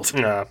canceled.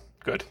 Nah,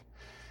 good.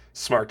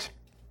 Smart.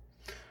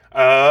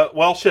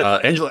 Well, shit.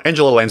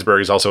 Angela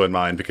Lansbury is also in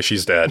mine because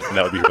she's dead, and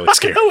that would be really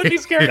scary. That would be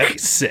scary. That'd be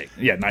sick.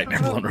 Yeah, Nightmare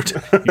Blown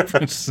rotation.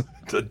 It's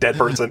a dead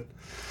person.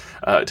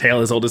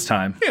 Tale as old as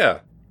time. Yeah.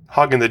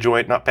 Hogging the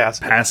joint, not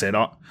passing. Pass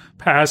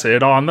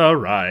it on the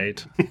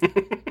right.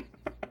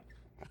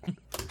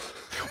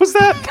 Was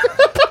that?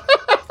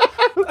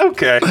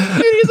 Okay.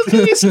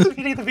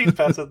 Eating the feet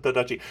past the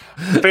duchy.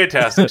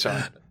 Fantastic,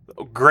 Sean.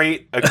 A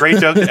great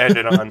joke to end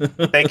it on.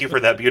 Thank you for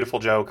that beautiful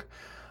joke.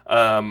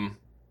 And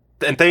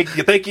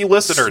thank you,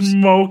 listeners.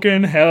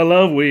 Smoking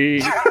hella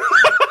weed.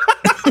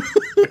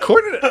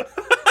 According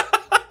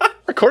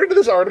to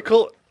this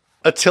article,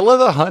 Attila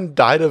the Hun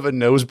died of a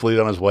nosebleed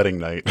on his wedding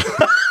night.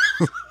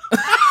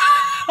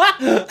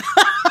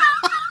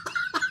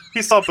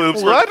 He saw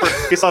boobs.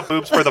 He saw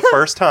boobs for the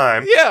first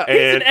time. Yeah, He's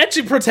and an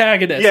etchy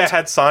protagonist. yeah,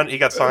 he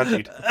got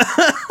Sanji'd.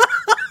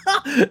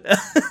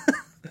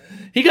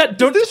 He got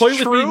don't this toy with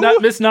true? me,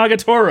 not Miss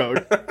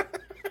Nagatoro.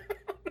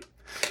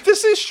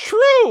 This is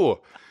true.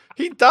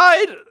 He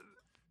died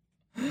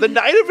the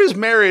night of his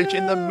marriage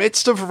in the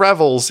midst of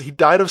revels. He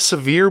died of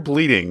severe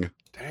bleeding.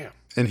 Damn.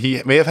 And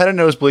he may have had a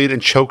nosebleed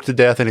and choked to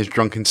death in his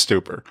drunken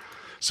stupor.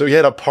 So he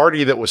had a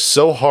party that was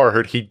so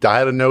hard, he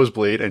died of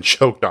nosebleed and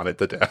choked on it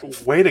to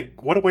death.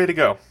 What a way to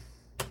go.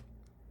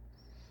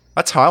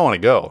 That's how I want to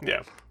go.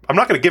 Yeah. I'm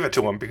not going to give it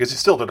to him because he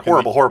still did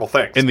horrible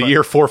things. In the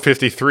year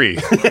 453.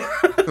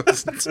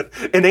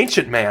 An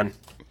ancient man.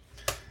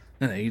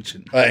 An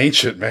ancient.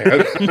 Ancient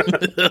man.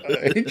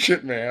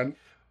 Ancient man.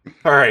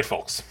 All right,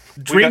 folks.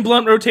 Dream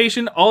Blunt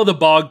rotation, all the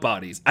bog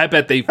bodies. I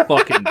bet they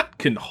fucking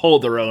can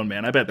hold their own,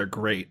 man. I bet they're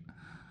great.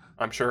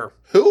 I'm sure.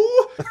 Who?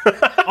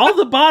 All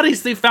the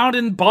bodies they found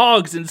in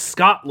bogs in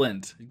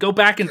Scotland. Go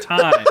back in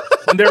time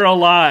when they're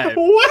alive.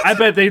 What? I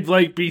bet they'd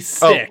like be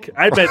sick.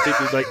 I bet they'd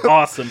be like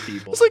awesome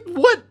people. It's like,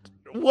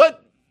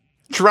 what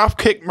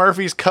Dropkick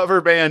Murphys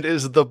cover band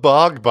is the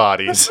Bog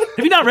Bodies?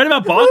 Have you not read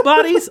about bog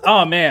bodies?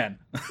 Oh man.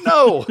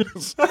 No.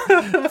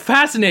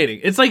 Fascinating.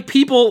 It's like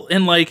people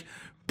in like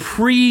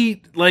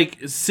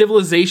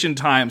civilization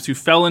times who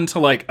fell into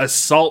like a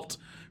salt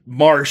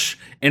marsh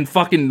in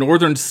fucking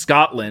northern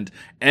Scotland,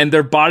 and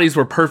their bodies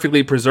were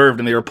perfectly preserved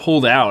and they were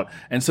pulled out,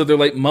 and so they're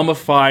like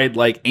mummified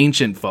like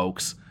ancient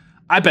folks.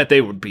 I bet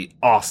they would be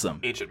awesome.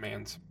 Ancient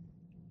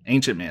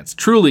mans.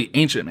 Truly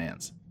ancient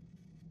mans.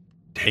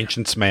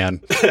 Ancients,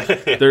 man.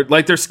 They're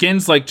like their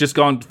skin's like just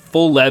gone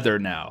full leather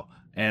now,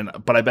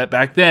 but I bet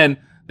back then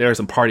there were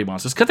some party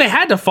monsters because they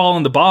had to fall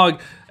in the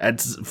bog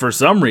for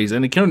some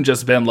reason. It couldn't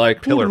just been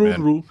like Pillar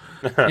men.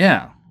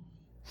 Yeah.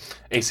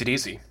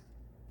 AC/DC.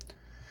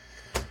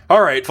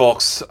 All right,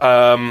 folks.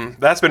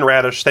 That's been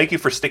Radish. Thank you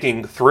for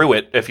sticking through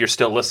it. If you're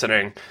still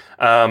listening,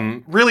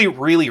 really,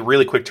 really,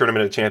 really quick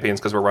Tournament of Champions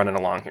because we're running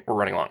along.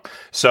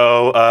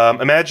 So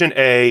imagine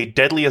a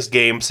deadliest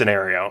game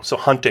scenario. So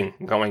hunting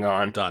going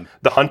on. Done.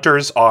 The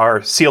hunters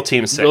are SEAL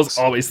Team 6. I was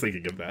always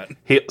thinking of that.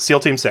 SEAL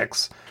Team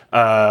 6.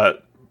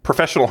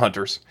 Professional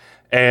hunters,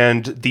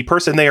 and the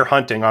person they are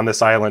hunting on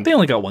this island. They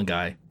only got one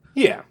guy.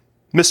 Yeah,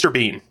 Mr.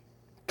 Bean.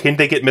 Can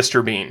they get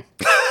Mr. Bean?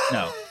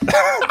 No.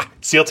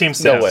 SEAL Team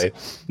 6. No way.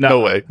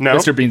 No way. No?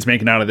 Mr. Bean's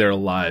making out of there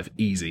alive.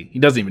 Easy. He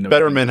doesn't even know.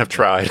 Better men have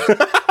tried.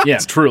 Yeah,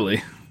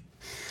 truly.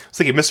 It's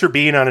like Mr.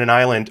 Bean on an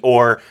island,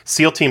 or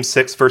SEAL Team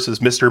 6 versus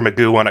Mr.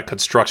 Magoo on a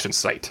construction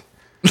site.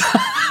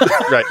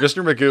 Right,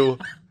 Mr. Magoo.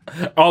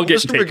 I'll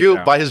get Mr.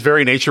 Magoo, by his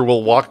very nature,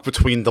 will walk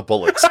between the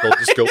bullets. He'll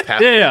just go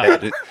past Yeah. the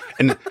head,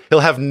 and he'll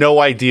have no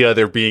idea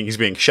he's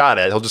being shot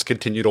at. He'll just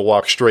continue to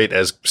walk straight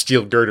as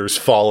steel girders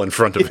fall in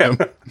front of him.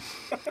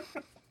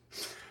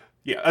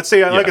 Yeah, I'd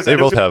say, like I said, they it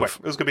was both gonna be have.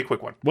 quick. It was going to be a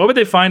quick one. What would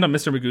they find on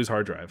Mr. Magoo's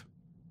hard drive?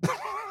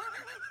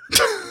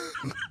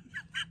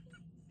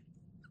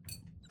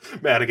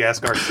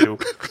 Madagascar 2.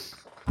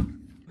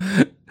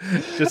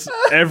 Just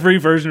every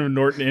version of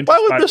Norton. Why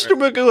would Mr.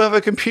 Magoo have a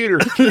computer?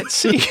 He can't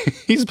see.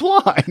 He's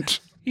blind.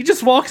 He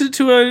just walks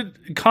into a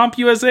Comp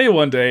USA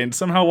one day and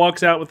somehow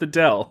walks out with a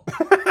Dell.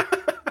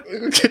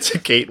 It's a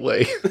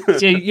gateway.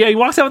 Yeah, he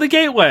walks out with a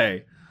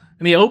gateway.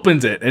 And he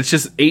opens it. And it's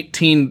just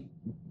 18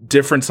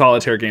 different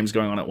solitaire games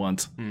going on at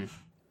once.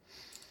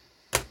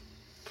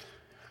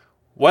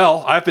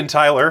 Well, I've been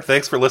Tyler.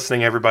 Thanks for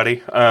listening,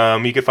 everybody.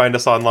 You can find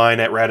us online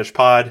at Radish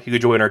Pod. You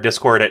can join our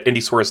Discord at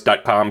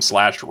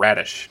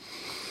indiesource.com/radish.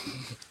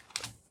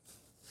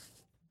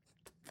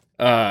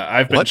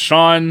 I've been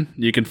Sean.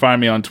 You can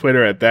find me on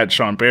Twitter at that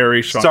Sean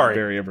Barry. Sean Sorry.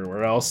 Barry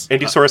everywhere else.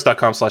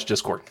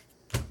 indiesource.com/discord.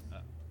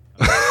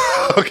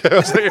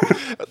 Okay,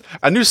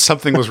 I knew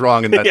something was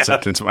wrong in that Yeah.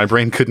 sentence. But my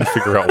brain couldn't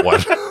figure out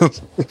what.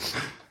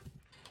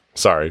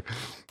 Sorry.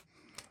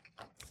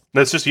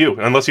 That's just you,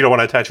 unless you don't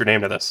want to attach your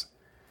name to this.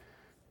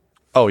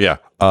 Oh, yeah.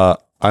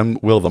 I'm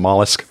Will the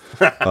Mollusk.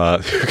 You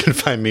can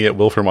find me at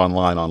Wilfram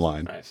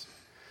online. Nice.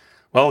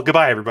 Well,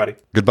 goodbye, everybody.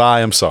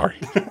 Goodbye. I'm sorry.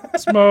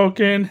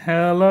 Smoking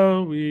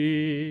hella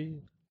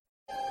weed.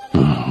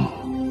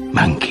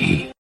 Monkey.